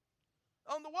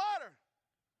on the water.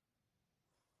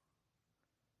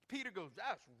 Peter goes,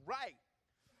 that's right.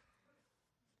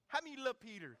 How many love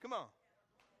Peter? Come on.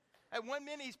 At one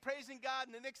minute he's praising God,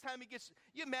 and the next time he gets,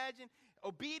 you imagine,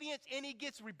 obedience, and he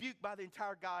gets rebuked by the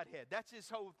entire Godhead. That's his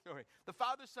whole story. The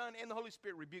Father, Son, and the Holy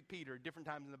Spirit rebuke Peter at different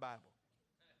times in the Bible.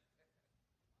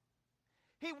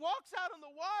 He walks out on the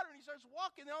water, and he starts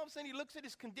walking, and all of a sudden he looks at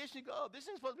his condition and goes, oh, this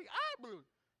isn't supposed to be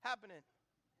happening.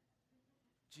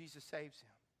 Jesus saves him.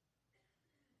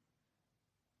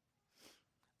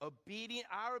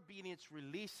 Our obedience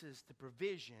releases the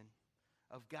provision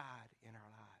of God in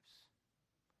our lives.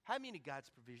 How many need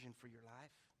God's provision for your life?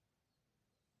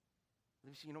 Let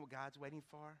me see, you know what God's waiting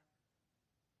for?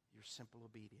 Your simple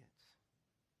obedience.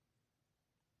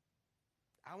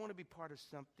 I want to be part of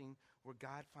something where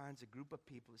God finds a group of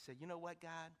people that say, you know what,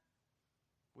 God?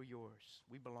 We're yours.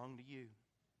 We belong to you.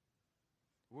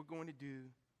 We're going to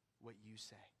do what you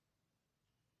say.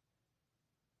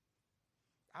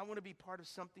 I want to be part of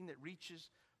something that reaches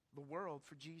the world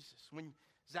for Jesus. When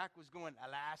Zach was going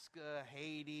Alaska,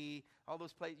 Haiti, all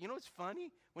those places, you know what's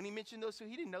funny? When he mentioned those two,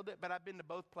 he didn't know that, but I've been to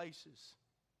both places.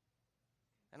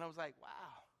 And I was like, wow,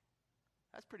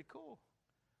 that's pretty cool.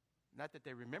 Not that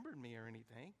they remembered me or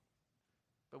anything,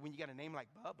 but when you got a name like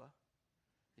Bubba,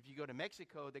 if you go to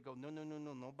Mexico, they go, no,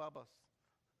 Bubba,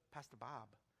 Pastor Bob.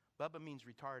 Bubba means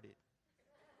retarded.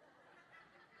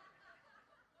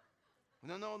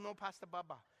 No, Pastor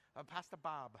Bubba, Pastor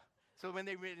Bob. So when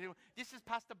they this is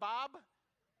Pastor Bob.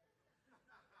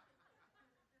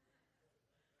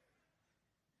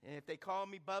 And if they call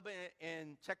me Bubba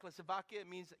in Czechoslovakia, it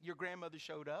means your grandmother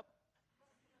showed up.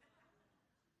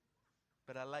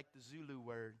 But I like the Zulu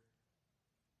word.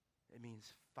 It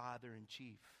means father in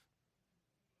chief.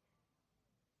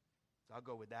 So I'll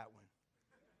go with that one.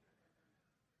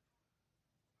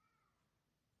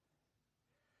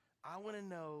 I want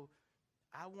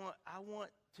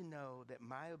to know that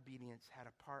my obedience had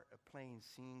a part of playing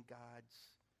seeing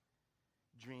God's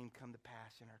dream come to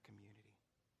pass in our community.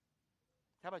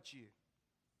 How about you?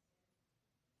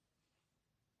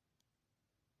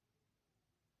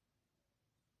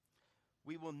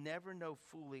 We will never know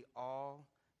fully all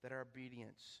that our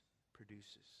obedience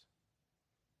produces.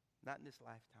 Not in this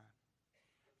lifetime.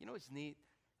 You know, it's neat.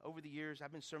 Over the years,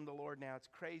 I've been serving the Lord now. It's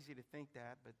crazy to think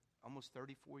that, but almost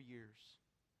 34 years.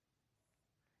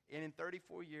 And in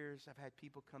 34 years, I've had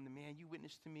people come to me, man, you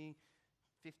witnessed to me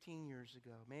 15 years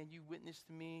ago. Man, you witnessed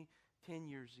to me 10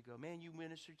 years ago. Man, you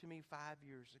ministered to me 5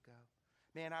 years ago.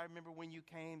 Man, I remember when you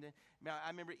came. I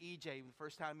remember EJ, the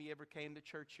first time he ever came to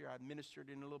church here. I ministered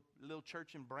in a little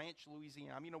church in Branch,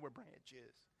 Louisiana. You know where Branch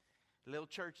is. A little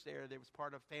church there that was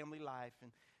part of Family Life.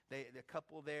 And the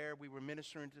couple there, we were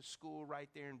ministering to school right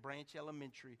there in Branch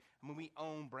Elementary. I mean, we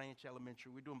own Branch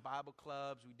Elementary. We're doing Bible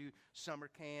clubs. We do summer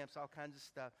camps, all kinds of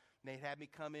stuff. And they had me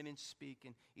come in and speak.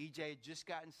 And EJ had just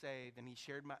gotten saved, and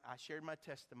I shared my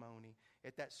testimony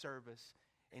at that service.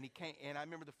 And he came, and I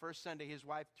remember the first Sunday, his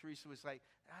wife Teresa was like,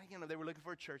 they were looking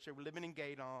for a church. They were living in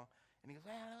Gaydon, and he goes,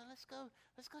 let's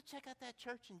go check out that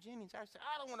church in Jennings. I said,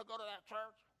 I don't want to go to that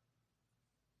church.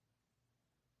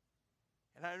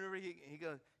 And I remember she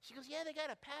goes, yeah, they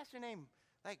got a pastor named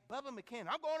like Bubba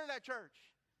McKinn. I'm going to that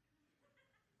church.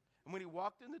 And when he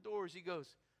walked in the doors, he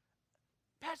goes,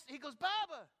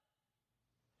 Bubba,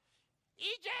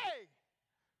 EJ,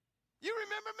 you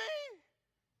remember me?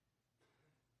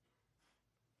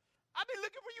 I've been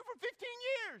looking for you for 15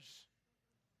 years.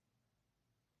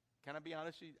 Can I be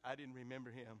honest with you? I didn't remember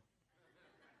him.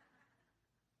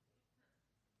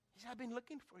 He said, I've been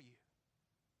looking for you.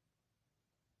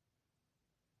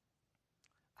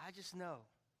 I just know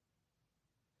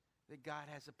that God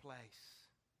has a place.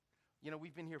 You know,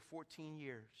 we've been here 14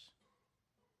 years.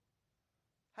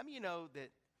 How many of you know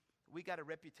that we got a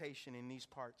reputation in these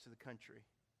parts of the country?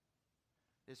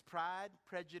 There's pride,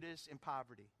 prejudice, and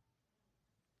poverty.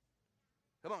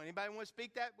 Come on, anybody want to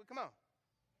speak that? Well, come on.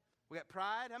 We got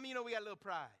pride. How many of you know we got a little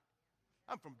pride?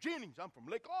 I'm from Jennings. I'm from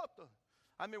Lake Arthur.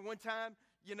 I remember one time,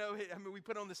 we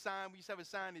put on the sign. We used to have a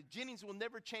sign that Jennings will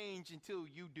never change until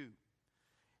you do.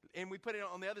 And we put it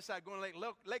on the other side going,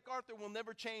 Lake Arthur will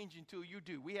never change until you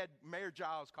do. We had Mayor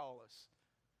Giles call us.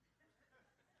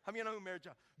 How many of you know who Mayor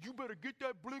Giles? You better get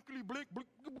that blinkly blink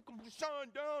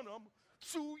sign down. I'm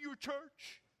sue your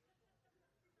church.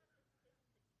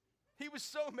 He was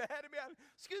so mad at me.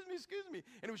 Excuse me.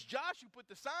 And it was Josh who put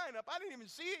the sign up. I didn't even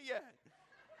see it yet.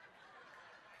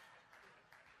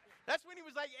 That's when he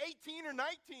was like 18 or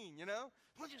 19, you know.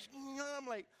 I'm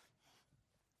like,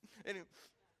 Anyway,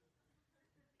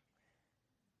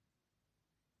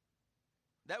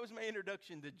 that was my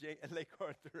introduction to Lake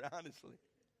Arthur, honestly.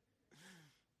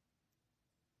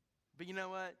 But you know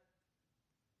what?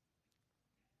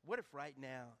 What if right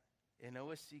now in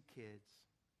OSC Kids,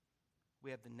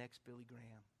 we have the next Billy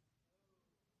Graham,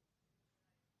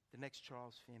 the next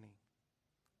Charles Finney,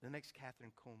 the next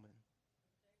Catherine Coleman?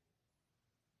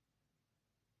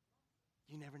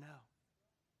 You never know.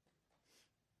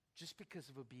 Just because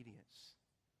of obedience.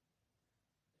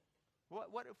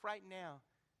 What if right now,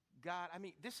 God, I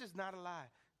mean, this is not a lie.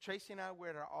 Tracy and I were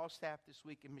at our all-staff this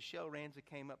week, and Michelle Ranza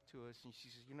came up to us, and she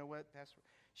says, you know what, Pastor?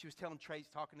 She was talking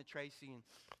to Tracy, and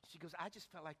she goes, I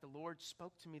just felt like the Lord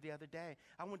spoke to me the other day.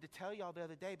 I wanted to tell y'all the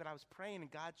other day, but I was praying, and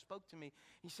God spoke to me.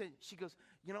 She goes,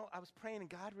 you know, I was praying, and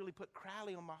God really put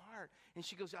Crowley on my heart. And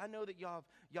she goes, I know that y'all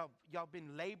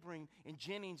been laboring in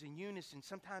Jennings and Eunice, and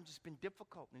sometimes it's been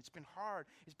difficult, and it's been hard.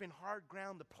 It's been hard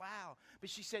ground to plow.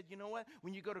 But she said, you know what?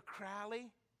 When you go to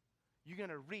Crowley, you're going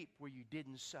to reap where you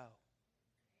didn't sow.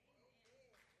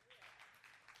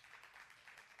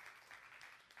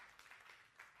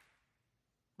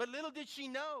 But little did she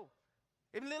know,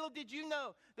 and little did you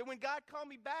know, that when God called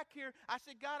me back here, I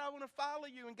said, God, I want to follow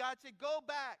you. And God said, go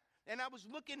back. And I was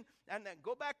looking, and then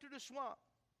go back to the swamp.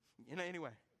 You know,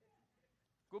 anyway,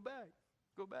 go back.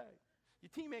 Go back. Your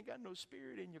team ain't got no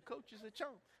spirit, and your coach is a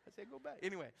chump. I said, go back.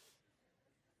 Anyway,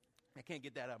 I can't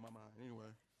get that out of my mind. Anyway,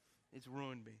 it's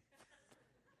ruined me.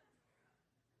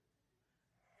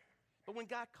 But when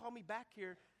God called me back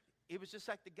here, it was just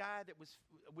like the guy that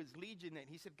was Legion, and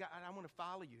he said, God, I want to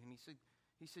follow you. And he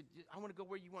said, I want to go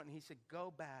where you want. And he said,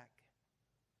 go back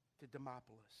to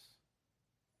Demopolis.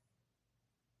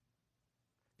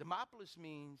 Demopolis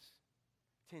means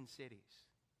 10 cities.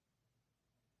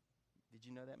 Did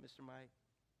you know that, Mr. Mike?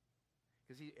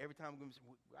 Because every time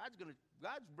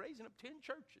God's raising up 10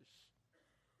 churches.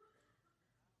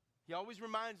 He always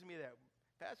reminds me of that.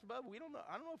 Pastor Bubba,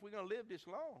 I don't know if we're going to live this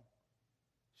long.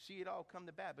 See it all come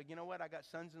to pass. But you know what? I got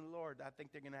sons in the Lord. I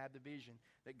think they're going to have the vision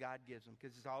that God gives them,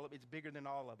 because it's bigger than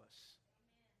all of us.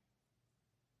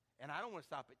 Amen. And I don't want to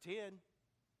stop at 10.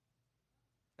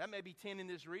 That may be 10 in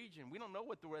this region. We don't know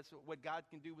what God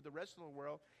can do with the rest of the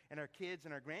world and our kids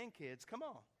and our grandkids. Come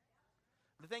on.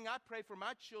 The thing I pray for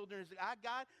my children is,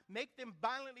 God, make them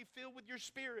violently filled with your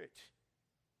Spirit.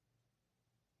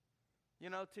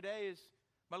 You know, today is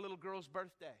my little girl's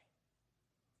birthday.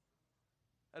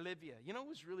 Olivia. You know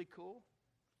what's really cool?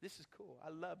 This is cool. I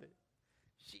love it.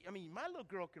 My little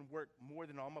girl can work more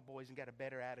than all my boys and got a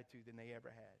better attitude than they ever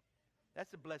had.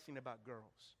 That's the blessing about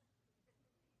girls.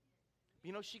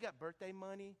 You know, she got birthday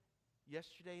money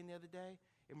yesterday and the other day,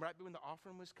 and right when the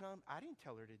offering was come, I didn't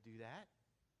tell her to do that.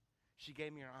 She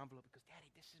gave me her envelope because, Daddy,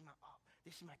 this is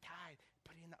my tithe.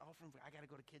 Put it in the offering. I got to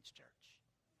go to kids' church.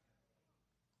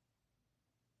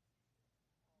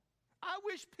 I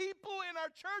wish people in our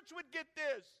church would get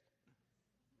this.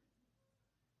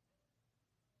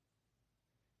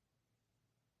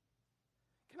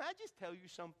 Can I just tell you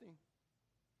something?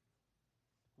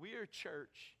 We are a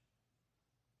church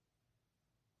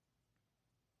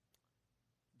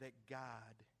that God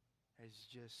has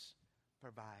just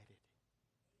provided.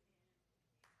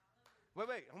 Wait,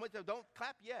 don't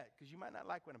clap yet, because you might not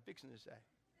like what I'm fixing to say.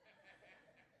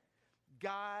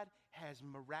 God has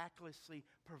miraculously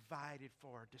provided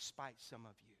for despite some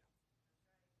of you.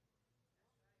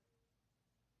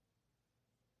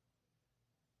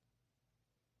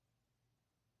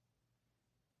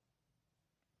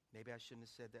 Maybe I shouldn't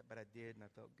have said that, but I did, and I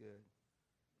felt good.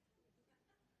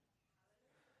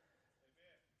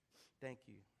 Thank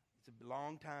you. It's a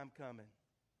long time coming.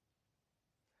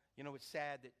 You know, it's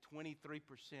sad that 23%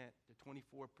 to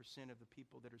 24% of the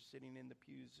people that are sitting in the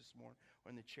pews this morning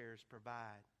or in the chairs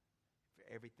provide for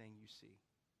everything you see.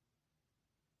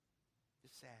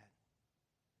 It's sad.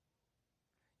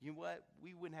 You know what?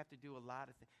 We wouldn't have to do a lot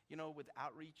of things. You know, with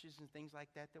outreaches and things like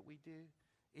that we do,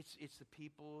 it's the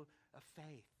people of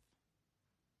faith.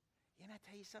 And I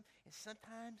tell you something, and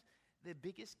sometimes the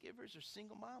biggest givers are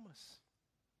single mamas,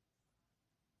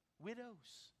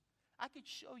 widows. I could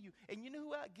show you. And you know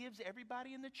who gives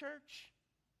everybody in the church?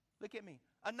 Look at me.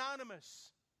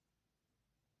 Anonymous.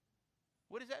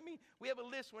 What does that mean? We have a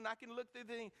list when I can look through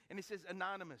the thing, and it says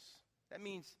anonymous. That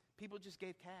means people just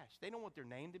gave cash. They don't want their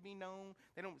name to be known.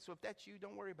 So if that's you,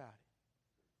 don't worry about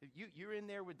it. You're in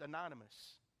there with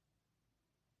anonymous.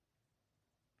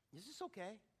 Is this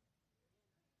okay?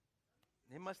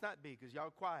 It must not be, because y'all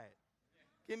are quiet.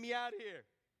 Get me out of here.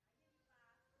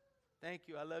 Thank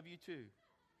you. I love you too.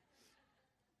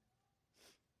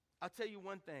 I'll tell you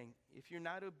one thing. If you're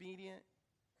not obedient,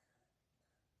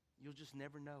 you'll just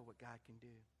never know what God can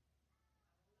do.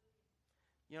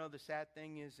 You know, the sad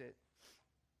thing is that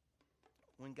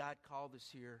when God called us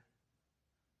here,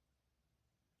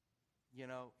 you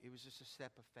know, it was just a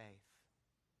step of faith.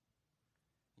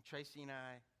 And Tracy and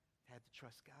I had to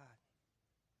trust God.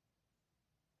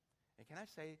 And can I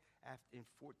say, in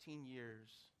 14 years,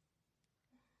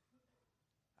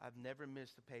 I've never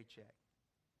missed a paycheck.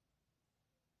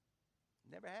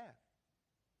 Never have.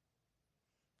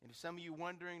 And if some of you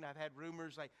wondering, I've had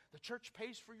rumors like, the church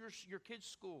pays for your kids'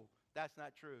 school. That's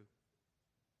not true.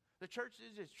 The church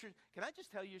is true. Can I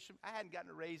just tell you, I hadn't gotten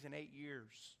a raise in 8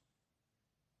 years.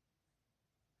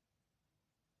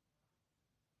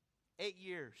 8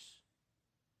 years.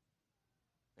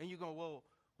 And you go, well,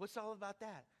 what's all about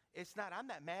that? It's not, I'm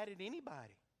not mad at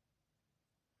anybody.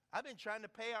 I've been trying to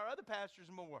pay our other pastors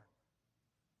more.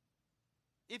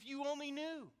 If you only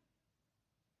knew.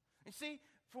 And see,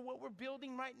 for what we're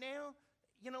building right now,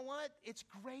 you know what? It's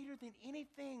greater than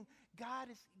anything. God,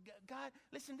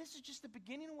 listen, this is just the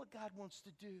beginning of what God wants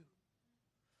to do.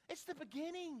 It's the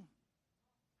beginning.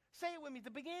 Say it with me,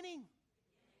 the beginning.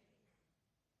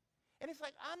 And it's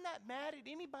like, I'm not mad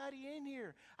at anybody in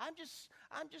here. I'm just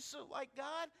so like,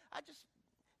 God, I just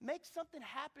make something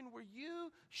happen where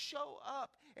you show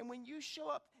up. And when you show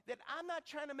up, that I'm not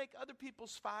trying to make other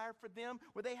people's fire for them,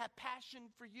 where they have passion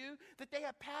for you, that they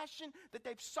have passion, that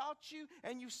they've sought you,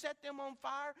 and you set them on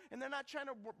fire, and they're not trying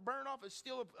to burn off and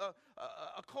steal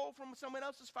a coal from someone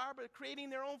else's fire, but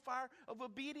creating their own fire of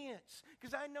obedience.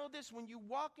 Because I know this, when you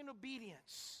walk in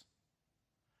obedience,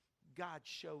 God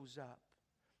shows up,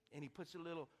 and he puts a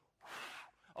little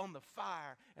on the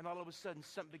fire, and all of a sudden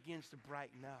something begins to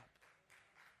brighten up.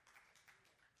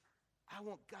 I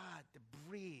want God to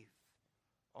breathe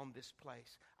on this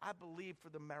place. I believe for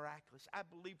the miraculous. I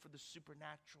believe for the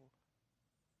supernatural,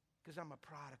 because I'm a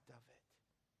product of it.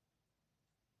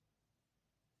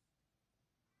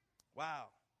 Wow.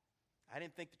 I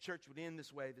didn't think the church would end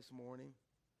this way this morning.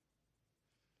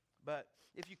 But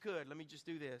if you could, let me just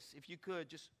do this. If you could,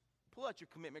 just pull out your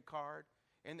commitment card.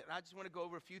 And I just want to go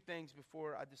over a few things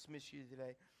before I dismiss you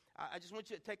today. I just want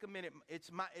you to take a minute.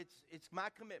 It's my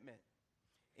commitment.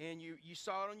 And you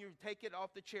saw it on your, take it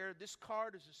off the chair. This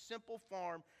card is a simple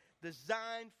form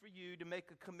designed for you to make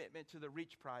a commitment to the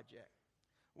Reach Project.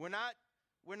 We're not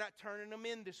turning them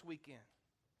in this weekend.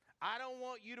 I don't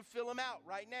want you to fill them out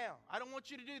right now. I don't want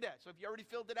you to do that. So if you already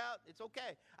filled it out, it's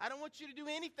okay. I don't want you to do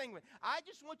anything with it. I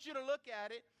just want you to look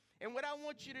at it. And what I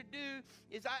want you to do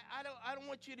is I don't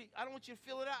want you to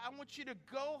fill it out. I want you to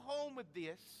go home with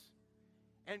this,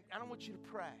 and I don't want you to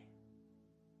pray.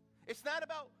 It's not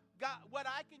about God, what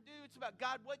I can do. It's about,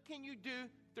 God, what can you do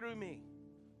through me?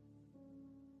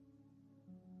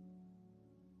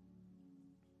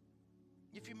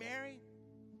 If you're married,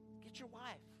 get your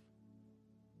wife.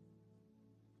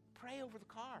 Pray over the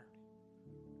card.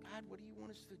 God, what do you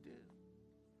want us to do?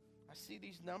 I see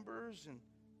these numbers and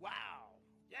wow,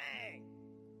 dang.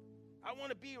 I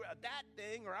want to be that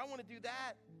thing, or I want to do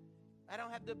that. I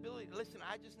don't have the ability. Listen,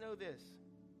 I just know this.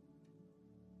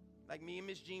 Like me and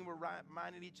Miss Jean were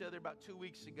reminding each other about 2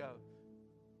 weeks ago.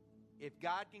 If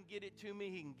God can get it to me,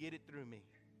 he can get it through me.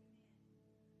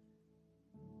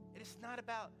 It's not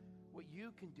about what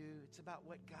you can do. It's about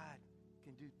what God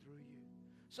can do through you.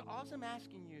 So all I'm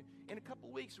asking you, in a couple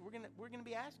weeks, we're gonna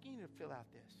be asking you to fill out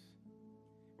this.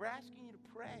 We're asking you to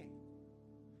pray.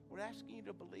 We're asking you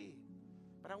to believe.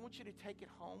 But I want you to take it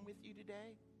home with you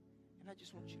today, and I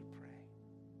just want you to pray.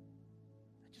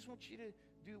 I just want you to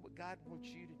do what God wants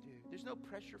you to do. There's no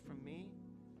pressure from me,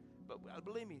 but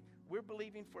believe me, we're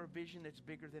believing for a vision that's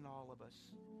bigger than all of us,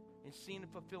 and seeing the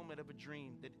fulfillment of a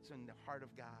dream that's in the heart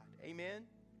of God. Amen?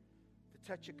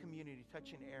 To touch a community,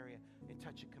 touch an area, and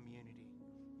touch a community.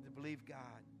 To believe God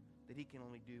that he can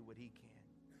only do what he can.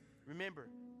 Remember,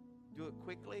 do it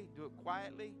quickly, do it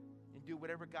quietly, and do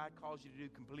whatever God calls you to do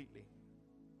completely.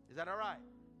 Is that all right?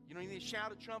 You don't need to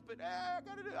shout a trumpet,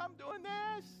 I'm doing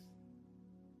this.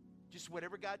 Just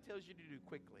whatever God tells you to do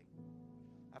quickly.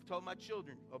 I've told my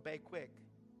children, obey quick.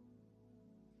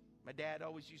 My dad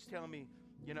always used to tell me,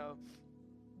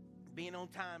 being on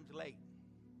time's late.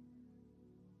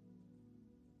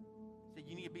 He said,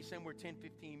 you need to be somewhere 10,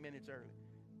 15 minutes early.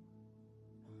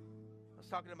 I was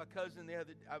talking to my cousin the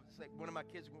other day. I was like, one of my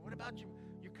kids, what about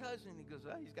your cousin? He goes,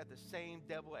 he's got the same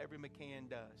devil every McCann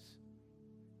does.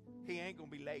 He ain't going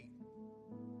to be late,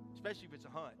 especially if it's a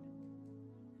hunt.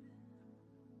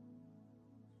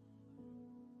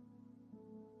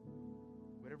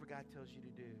 Whatever God tells you to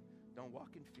do, don't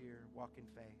walk in fear, walk in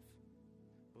faith.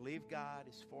 Believe God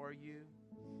is for you.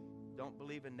 Don't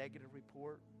believe a negative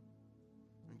report.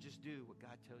 And just do what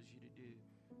God tells you to do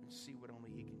and see what only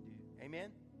he can do.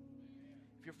 Amen?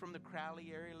 If you're from the Crowley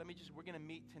area, we're going to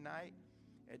meet tonight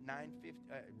at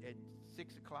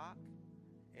 6 o'clock.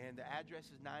 And the address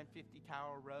is 950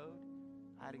 Tower Road.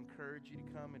 I'd encourage you to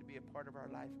come and be a part of our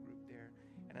life group there.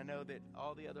 And I know that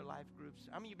all the other life groups,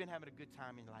 you've been having a good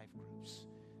time in life groups.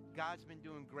 God's been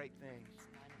doing great things.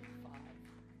 985.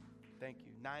 Thank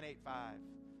you. 985.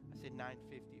 I said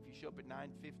 950. If you show up at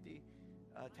 950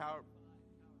 Tower...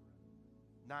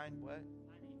 9 what? 985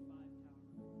 Tower.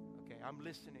 Okay, I'm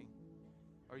listening.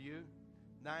 Are you?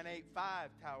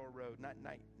 985 Tower Road, not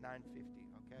 950,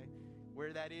 okay?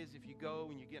 Where that is, if you go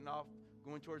and you're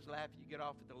going towards Lafayette, you get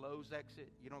off at the Lowe's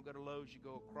exit. You don't go to Lowe's, you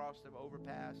go across the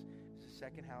overpass. It's the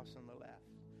second house on the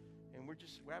left. And we're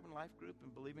having a life group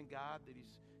and believing God that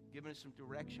He's given us some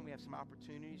direction. We have some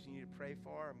opportunities you need to pray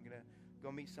for. I'm going to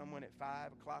go meet someone at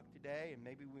 5 o'clock today, and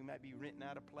maybe we might be renting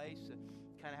out a place to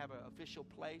kind of have an official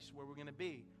place where we're going to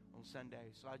be on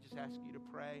Sunday. So I just ask you to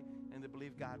pray and to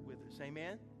believe God with us.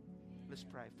 Amen? Let's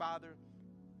pray. Father,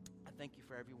 I thank you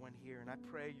for everyone here, and I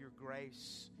pray your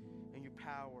grace and your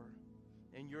power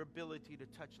and your ability to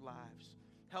touch lives.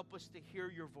 Help us to hear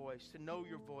your voice, to know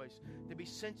your voice, to be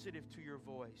sensitive to your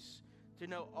voice, to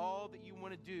know all that you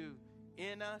want to do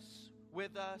in us,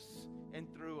 with us,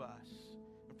 and through us.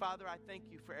 And Father, I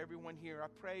thank you for everyone here. I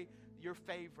pray your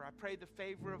favor. I pray the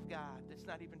favor of God that's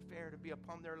not even fair to be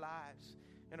upon their lives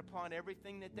and upon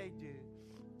everything that they do.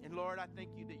 And Lord, I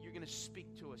thank you that you're going to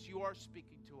speak to us. You are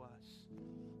speaking to us.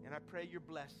 And I pray your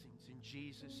blessings in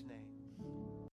Jesus' name.